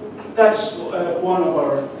that's one of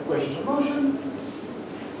our equations of motion.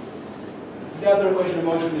 The other equation of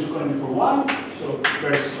motion is going to be for y, so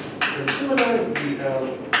very similar. dy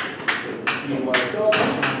dot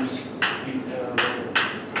times dl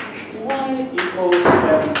dy equals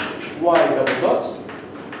y double dot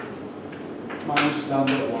minus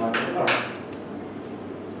lambda y over r.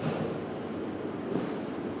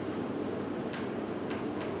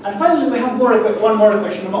 And finally, we have one more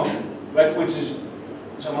equation of motion, right? Which is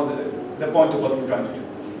some of the point of what we're trying to do.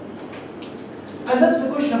 And that's the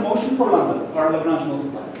equation of motion for lambda, our Lagrange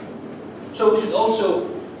multiplier. So we should also,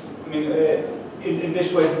 I mean, in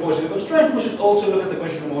this way, proposing a constraint, we should also look at the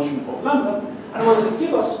equation of motion of lambda. And what does it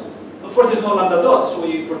give us? Of course, there's no lambda dot, so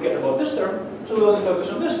we forget about this term. So we only focus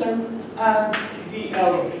on this term. And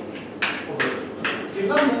dl over d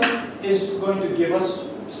lambda is going to give us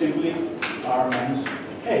simply r minus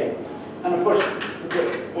a. And of course,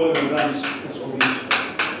 all the Lagrange, that's all these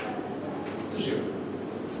to 0.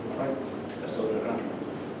 Right? That's all the Lagrange.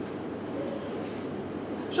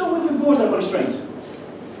 So we've imposed our constraint.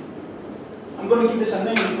 I'm going to give this a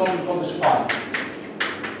name and call this phi.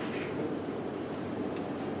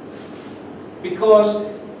 Because,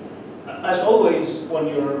 as always, when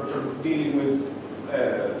you're sort of dealing with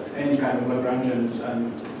any kind of Lagrangians,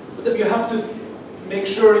 and you have to make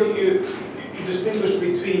sure you distinguish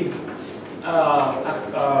between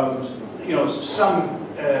some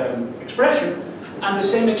expression and the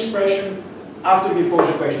same expression after you impose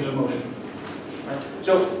equations of motion. Right?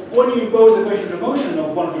 So when you impose the equations of motion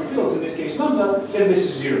of one of your fields, in this case lambda, then this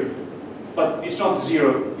is 0. But it's not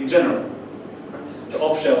 0 in general. The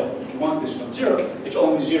off shell, if you want, this is not 0. It's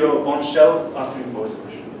only 0 on shell after you impose the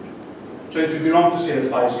equation of motion. So it would be wrong to say that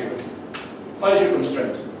phi is 0. Phi is your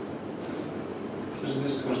constraint. So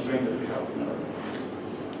this is the constraint that we have in our.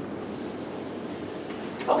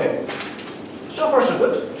 Okay. So far, so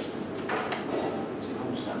good. Let's see how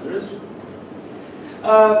much time there is.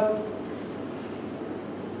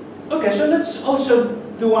 Okay, so let's also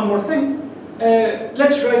do one more thing.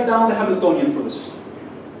 Let's write down the Hamiltonian for the system.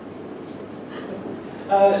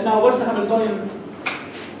 Now, what's the Hamiltonian?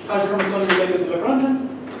 How's the Hamiltonian related to Lagrangian?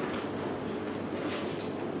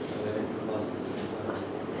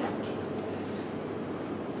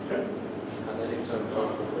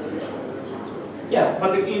 Yeah,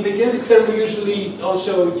 but in the kinetic term we usually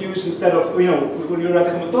also use, instead of, when you write a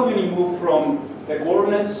Hamiltonian, you move from the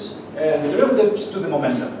coordinates and the derivatives to the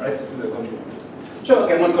momentum, right, to the conjugate momentum. So,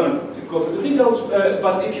 okay, I'm not going to go through the details,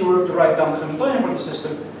 but if you were to write down the Hamiltonian for the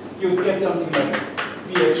system, you would get something like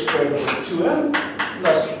px squared over 2m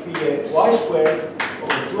plus py squared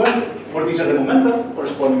over 2m, where these are the momenta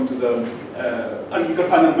corresponding to the, and you can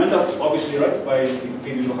find the momenta, obviously, right, by the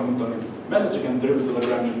usual Hamiltonian methods. You can derive the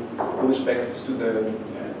Lagrangian with respect to the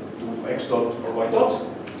to x dot or y dot.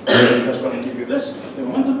 That's going to give you this, the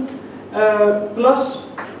momentum, plus,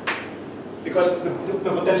 because the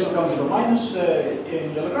potential comes with a minus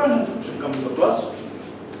in the Lagrangian, so it comes with a plus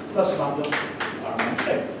lambda r minus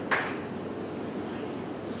a.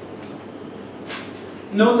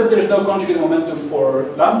 Note that there's no conjugate momentum for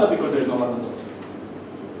lambda because there's no lambda dot.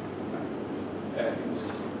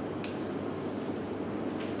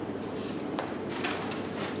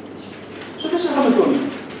 So this is Hamiltonian.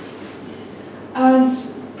 And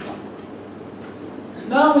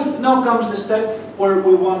now comes the step where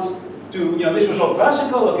we want to, this was all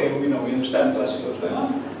classical, okay, we understand classical what's going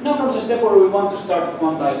on. Now comes the step where we want to start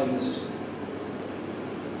quantizing the system.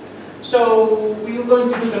 So we are going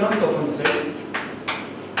to do canonical quantization.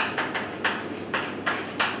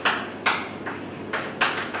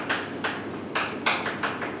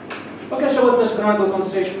 Okay, so what does canonical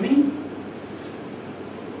quantization mean?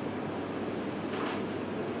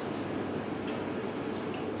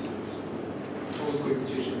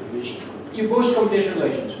 You pose computation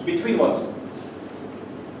relations. Between what?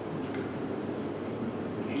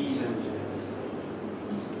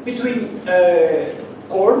 Between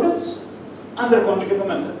coordinates and their conjugate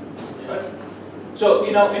momentum. Right? So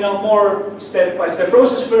in a more step-by-step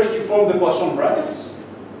process, first you form the Poisson brackets,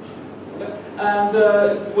 okay? And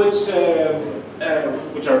which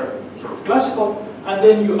are sort of classical, and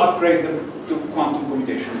then you upgrade them to quantum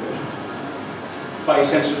commutation relations by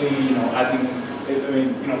essentially, adding.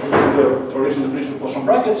 From the original definition of Poisson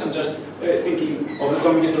brackets and just thinking of the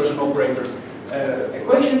commutator as an operator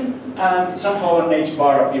equation, and somehow an h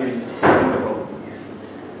bar appearing in the problem.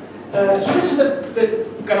 So this is the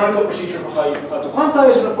canonical procedure for how to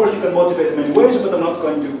quantize, and of course you can motivate in many ways, but I'm not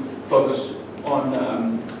going to focus on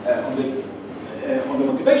the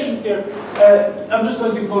motivation here. I'm just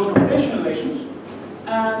going to impose commutation relations,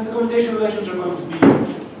 and the commutation relations are going to be,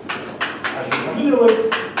 as you're familiar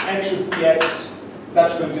with, x with px.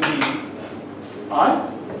 That's going to be I.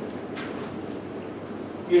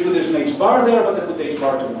 Usually there's an h bar there, but I put h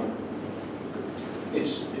bar to 1.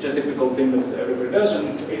 It's a typical thing that everybody does,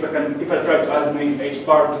 and if I try to add an h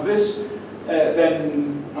bar to this,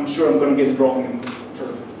 then I'm sure I'm going to get it wrong and sort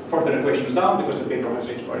of further equations down because the paper has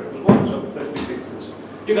h bar equals 1. So let me stick to this.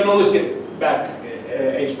 You can always get back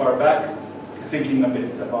h bar back, thinking a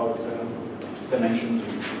bit about dimensions.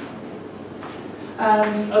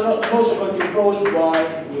 And I'm also going to impose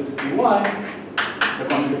y with by, the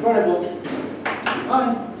conjugate variable,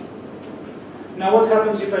 by. Now what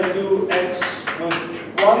happens if I do x with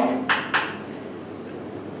y?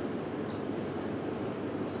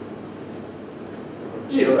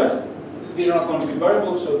 Zero, right? These are not conjugate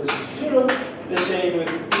variables, so this is 0. The same with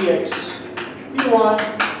px, py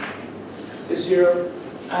is 0.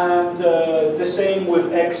 And the same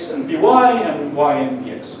with x and py and y and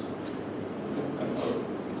px.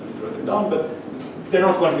 Down, but they're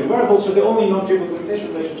not conjugate variables, so the only non-trivial commutation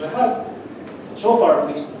relations I have, so far at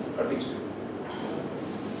least, are these two.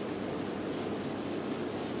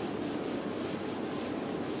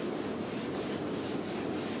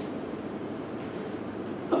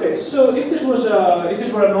 Okay, so if this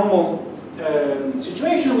were a normal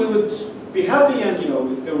situation, we would be happy, and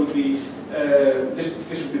there would be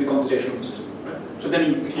this would be the quantization of the system. Right? So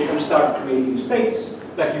then you can start creating states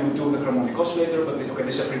like you would do with the harmonic oscillator, but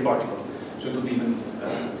this is a free particle, so it will be even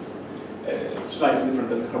slightly different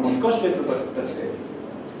than the harmonic oscillator, but that's it.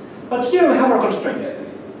 But here we have our constraint.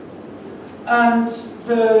 And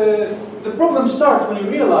the problem starts when you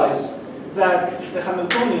realize that the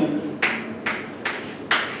Hamiltonian,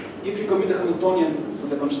 if you commute the Hamiltonian with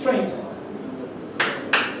the constraint,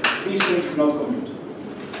 these things cannot commute.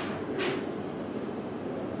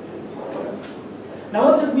 Now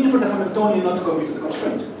what does it mean for the Hamiltonian not to commute to the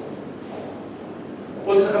constraint?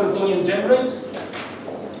 What does the Hamiltonian generate?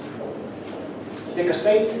 Take a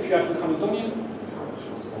state, if you have the Hamiltonian,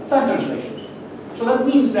 time translations. So that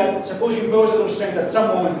means that suppose you impose a constraint at some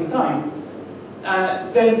moment in time,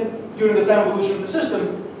 then during the time evolution of the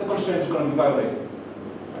system, the constraint is going to be violated.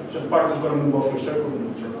 Right? So the particle is going to move off your circle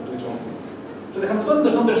and sort of do its own thing. So the Hamiltonian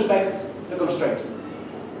does not respect the constraint.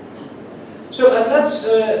 So that's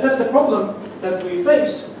the problem that we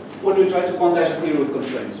face when we try to quantize a theory with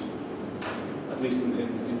constraints, at least in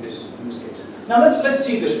this case. Now let's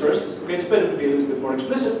see this first. Okay, it's better to be a little bit more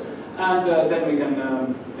explicit, and then we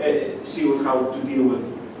can see how to deal with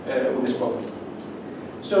this problem.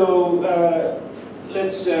 So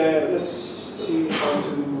let's see how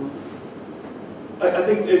to. I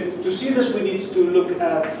think to see this, we need to look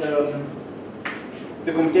at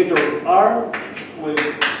the commutator of R with,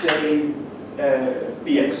 say,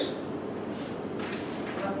 Px.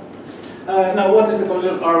 Now, what is the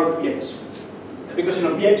commutator of R with Px? Because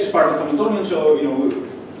Px is part of Hamiltonian, so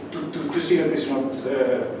to see that this is not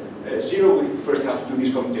zero, we first have to do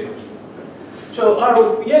these commutators. So R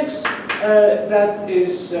with Px, that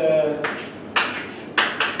is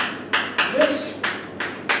this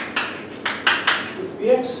with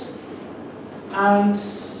Px, and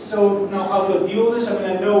so now how do I deal with this? I mean,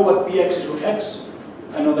 I know what Px is with x.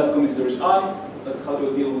 I know that commutator is I, but how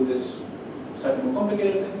do I deal with this slightly more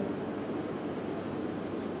complicated thing?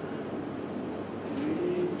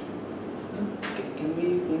 Can we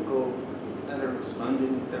think of error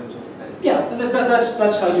expanding in terms of Yeah,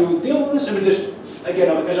 that's how you deal with this. I mean,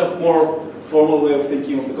 there's a more formal way of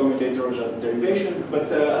thinking of the commutator as a derivation,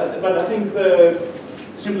 but I think the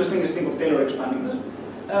simplest thing is think of Taylor expanding this.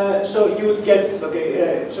 So you would get, so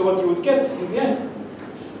what you would get in the end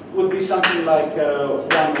would be something like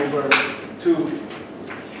 1 over 2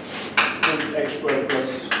 x squared plus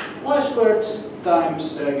y squared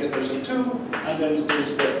times, I guess there's a 2, and then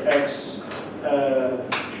there's the x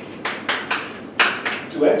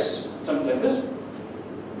 2x, something like this.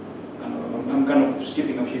 I'm kind of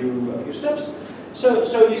skipping a few steps.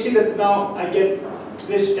 So you see that now I get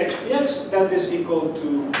this xpx, that is equal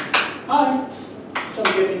to I, so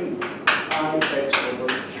I'm getting I x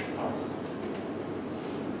over R.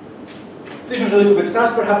 This was a little bit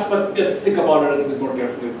fast perhaps, but think about it a little bit more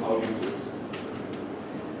carefully of how you do it.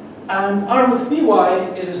 And R with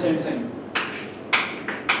by is the same thing.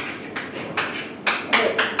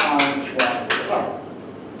 Okay, I, y, R.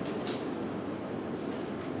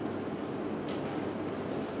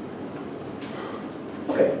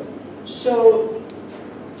 Okay, so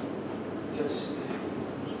let's see.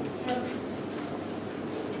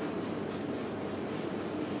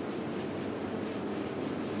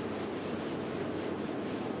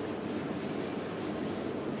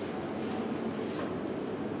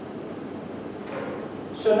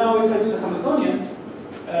 So now if I do the Hamiltonian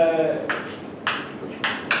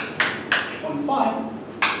on phi,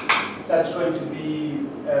 that's going to be 1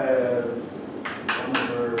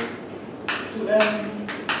 over 2m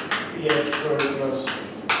px squared plus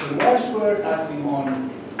 2y squared acting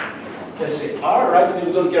on, let's say, r, right? And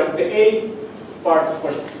we don't care about the a part, of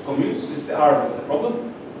course, commutes. It's the r that's the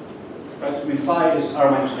problem. Right? I mean, phi is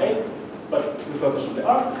r minus a, but we focus on the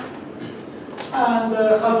r. And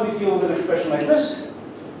how do we deal with an expression like this?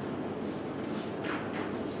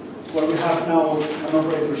 Well, we have now an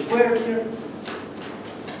operator squared here.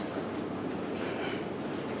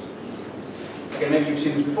 Okay, maybe you've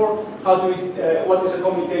seen this before. How do we? What is a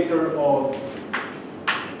commutator of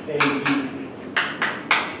A, B?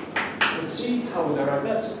 Let's see. How would I write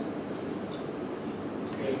that?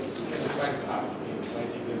 Okay, can you find R?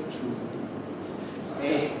 Writing this true. A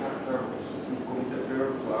factor C commutator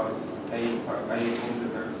plus A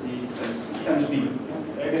commutator C Times B.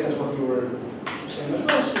 I guess that's what you were saying as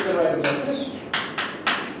well. So you can write it like this.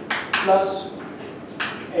 Plus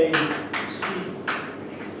A, C,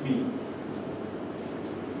 B.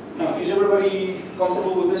 Now, is everybody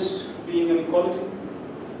comfortable with this being an equality?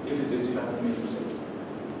 If it is, if I have to make a mistake.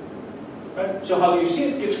 Right? So how do you see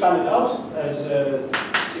it? You expand it out, as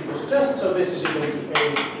Zico suggests. So this is equal to A,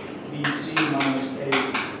 B, C minus A,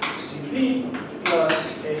 C, B plus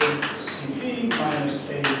A, C, B minus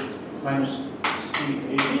A minus C, A,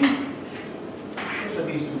 B. So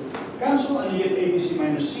these two cancel, and you get A, B, C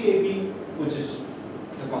minus C, A, B, which is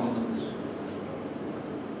the quantum of this.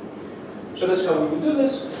 So that's how we would do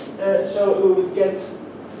this. So we would get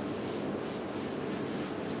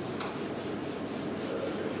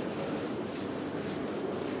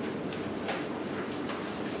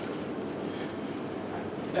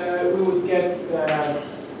that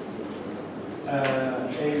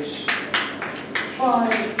H5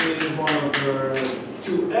 is 1 over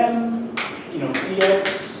 2m px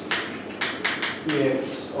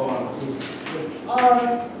on with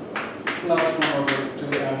r plus 1 over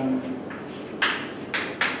 2m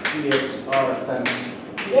pxr times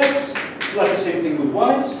px, plus the same thing with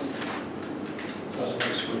y's, plus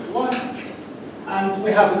x squared y. And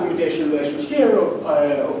we have the computational relations here of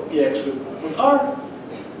px with r.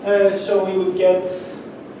 So we would get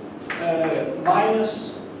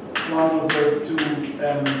minus 1 over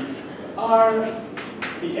 2m r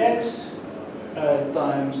px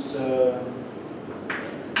times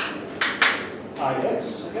ix, I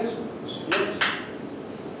guess.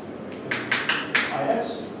 Ix.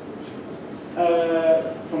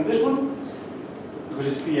 From this one, because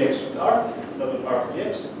it's px with r, double r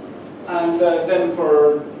px. And then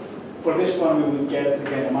for this one, we would get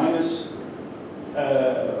again a minus 1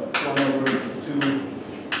 over 2mr.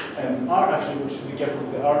 Actually, we should be careful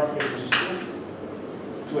with the r here, this is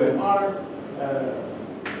 2mr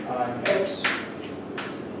ix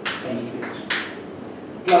times px.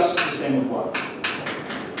 Plus the same with y.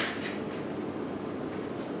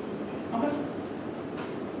 Okay.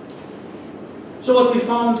 So what we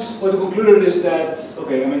found, what we concluded is that,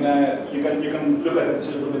 okay, I mean, you can look at this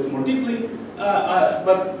a little bit more deeply,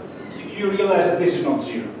 but you realize that this is not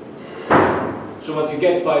 0. So what you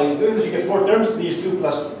get by doing this, you get 4 terms, these 2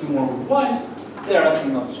 plus 2 more with y's, they are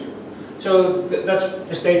actually not 0. So that's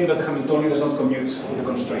the statement that the Hamiltonian does not commute with the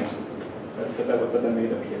constraint that I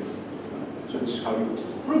made up here. So this is how you would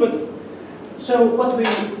prove it. So what we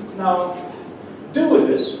now do with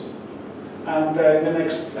this, and in the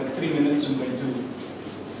next 3 minutes I'm going to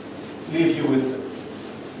leave you with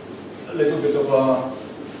a little bit of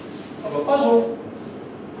a puzzle.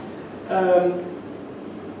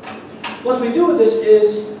 What we do with this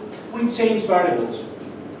is we change variables.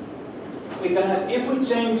 We can, if we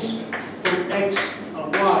change from x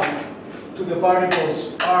and y to the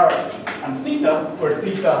variables r and theta, where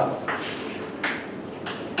theta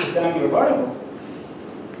is the angular variable.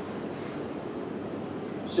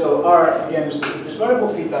 So r again is this variable,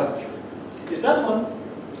 theta is that one.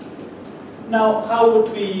 Now, how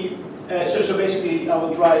would we? So basically, I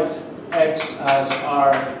would write x as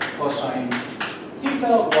r cosine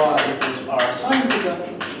theta, y is r sine theta.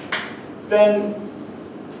 Then,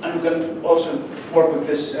 and we can also work with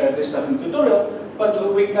this stuff in the tutorial.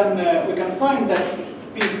 But we can find that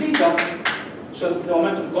p theta, so the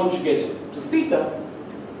momentum conjugate to theta,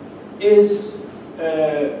 is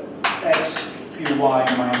x py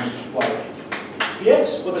minus y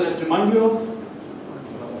px. What does this remind you of?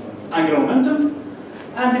 Angular momentum.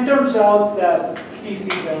 And it turns out that p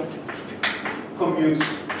theta commutes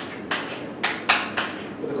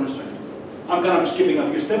with the constraint. I'm kind of skipping a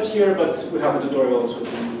few steps here, but we have a tutorial also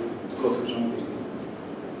to go through some of these things.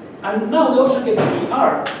 And now we also get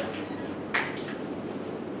PR,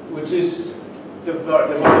 which is the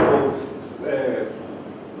variable,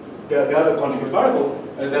 the other conjugate variable,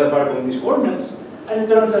 the other variable in these coordinates, and it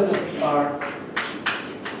turns out that PR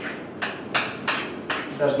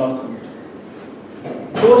does not commute.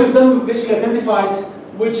 So what we've done, we've basically identified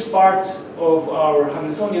which part of our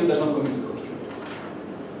Hamiltonian does not commute to the constraint.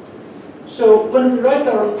 So when we write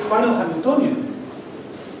our final Hamiltonian,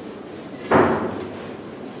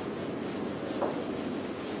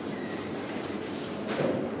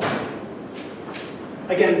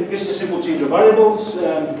 again, this is a simple change of variables. You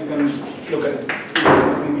can look at it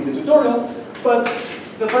in the tutorial. But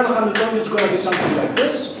the final Hamiltonian is going to be something like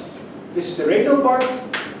this. This is the radial part,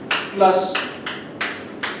 plus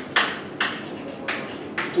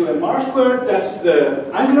 2mr squared, that's the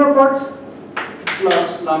angular part,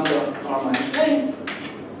 plus lambda r minus a.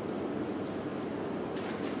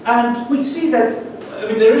 And we see that, I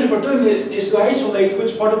mean, the reason for doing this is to isolate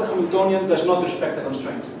which part of the Hamiltonian does not respect the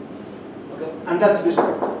constraint. Okay? And that's this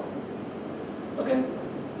part. Okay?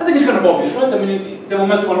 I think it's kind of obvious, right? I mean, the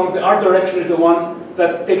momentum along the r direction is the one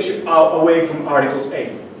that takes you away from r equals a.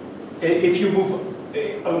 If you move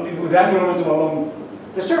with the angular momentum along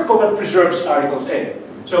the circle, that preserves r equals a.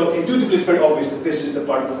 So intuitively, it's very obvious that this is the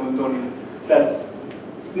part of the Hamiltonian that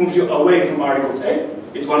moves you away from r equals a.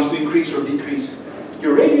 It wants to increase or decrease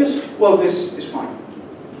your radius. Well, this is fine.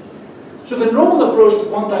 So the normal approach to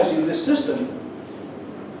quantizing this system,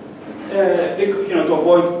 to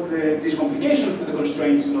avoid these complications with the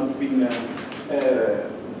constraints not being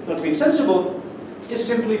sensible, is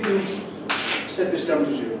simply to set this term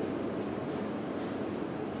to 0.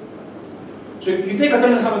 So you take a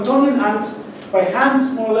term in Hamiltonian and by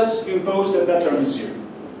hand, more or less, you impose that that term is 0.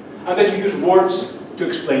 And then you use words to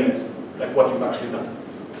explain it, like what you've actually done.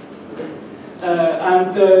 Okay?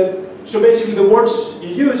 So basically the words you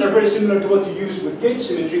use are very similar to what you use with gauge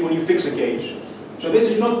symmetry when you fix a gauge. So this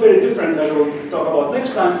is not very different, as we'll talk about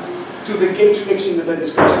next time, to the gauge fixing that I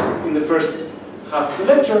discussed in the first half of the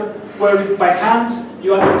lecture, where by hand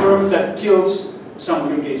you add a term that kills some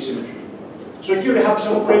of your gauge symmetry. So here you have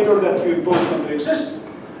some operator that you impose on to exist,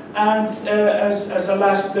 and as a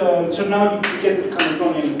last, so now you get the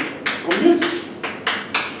Hamiltonian commute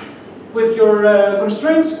with your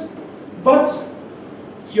constraint, but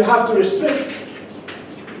you have to restrict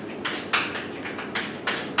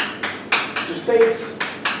to states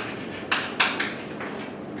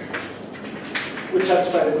which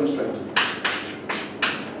satisfy the constraint.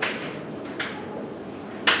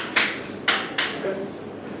 Okay.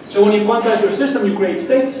 So when you quantize your system, you create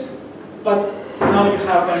states, but now you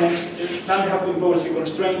have now you have to impose your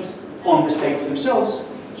constraint on the states themselves.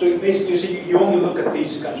 So basically, you only look at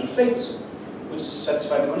these kinds of states which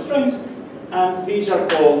satisfy the constraint, and these are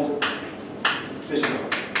called physical.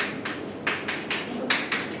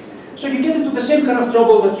 So you get into the same kind of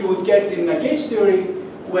trouble that you would get in a gauge theory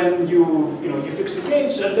when you fix the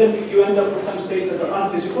gauge, and then you end up with some states that are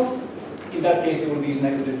unphysical. In that case, they were these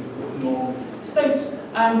negative norm states.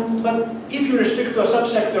 But if you restrict to a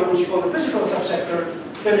subsector, which you call the physical subsector,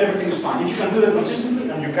 then everything is fine. If you can do that consistently,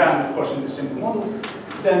 and you can, of course, in this simple model,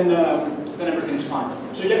 then everything is fine.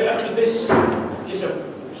 So yeah, actually, this is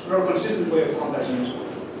a sort of consistent way of quantizing this model,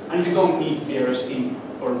 and you don't need BRST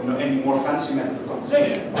or any more fancy method of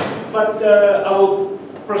quantization. But I will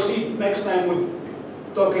proceed next time with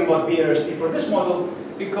talking about BRST for this model,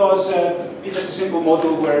 because it's just a simple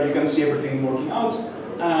model where you can see everything working out,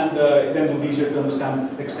 and then it will be easier to understand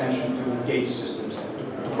the extension to gauge systems,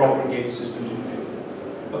 to proper gauge systems in the field.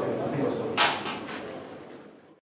 Okay, I think that's all.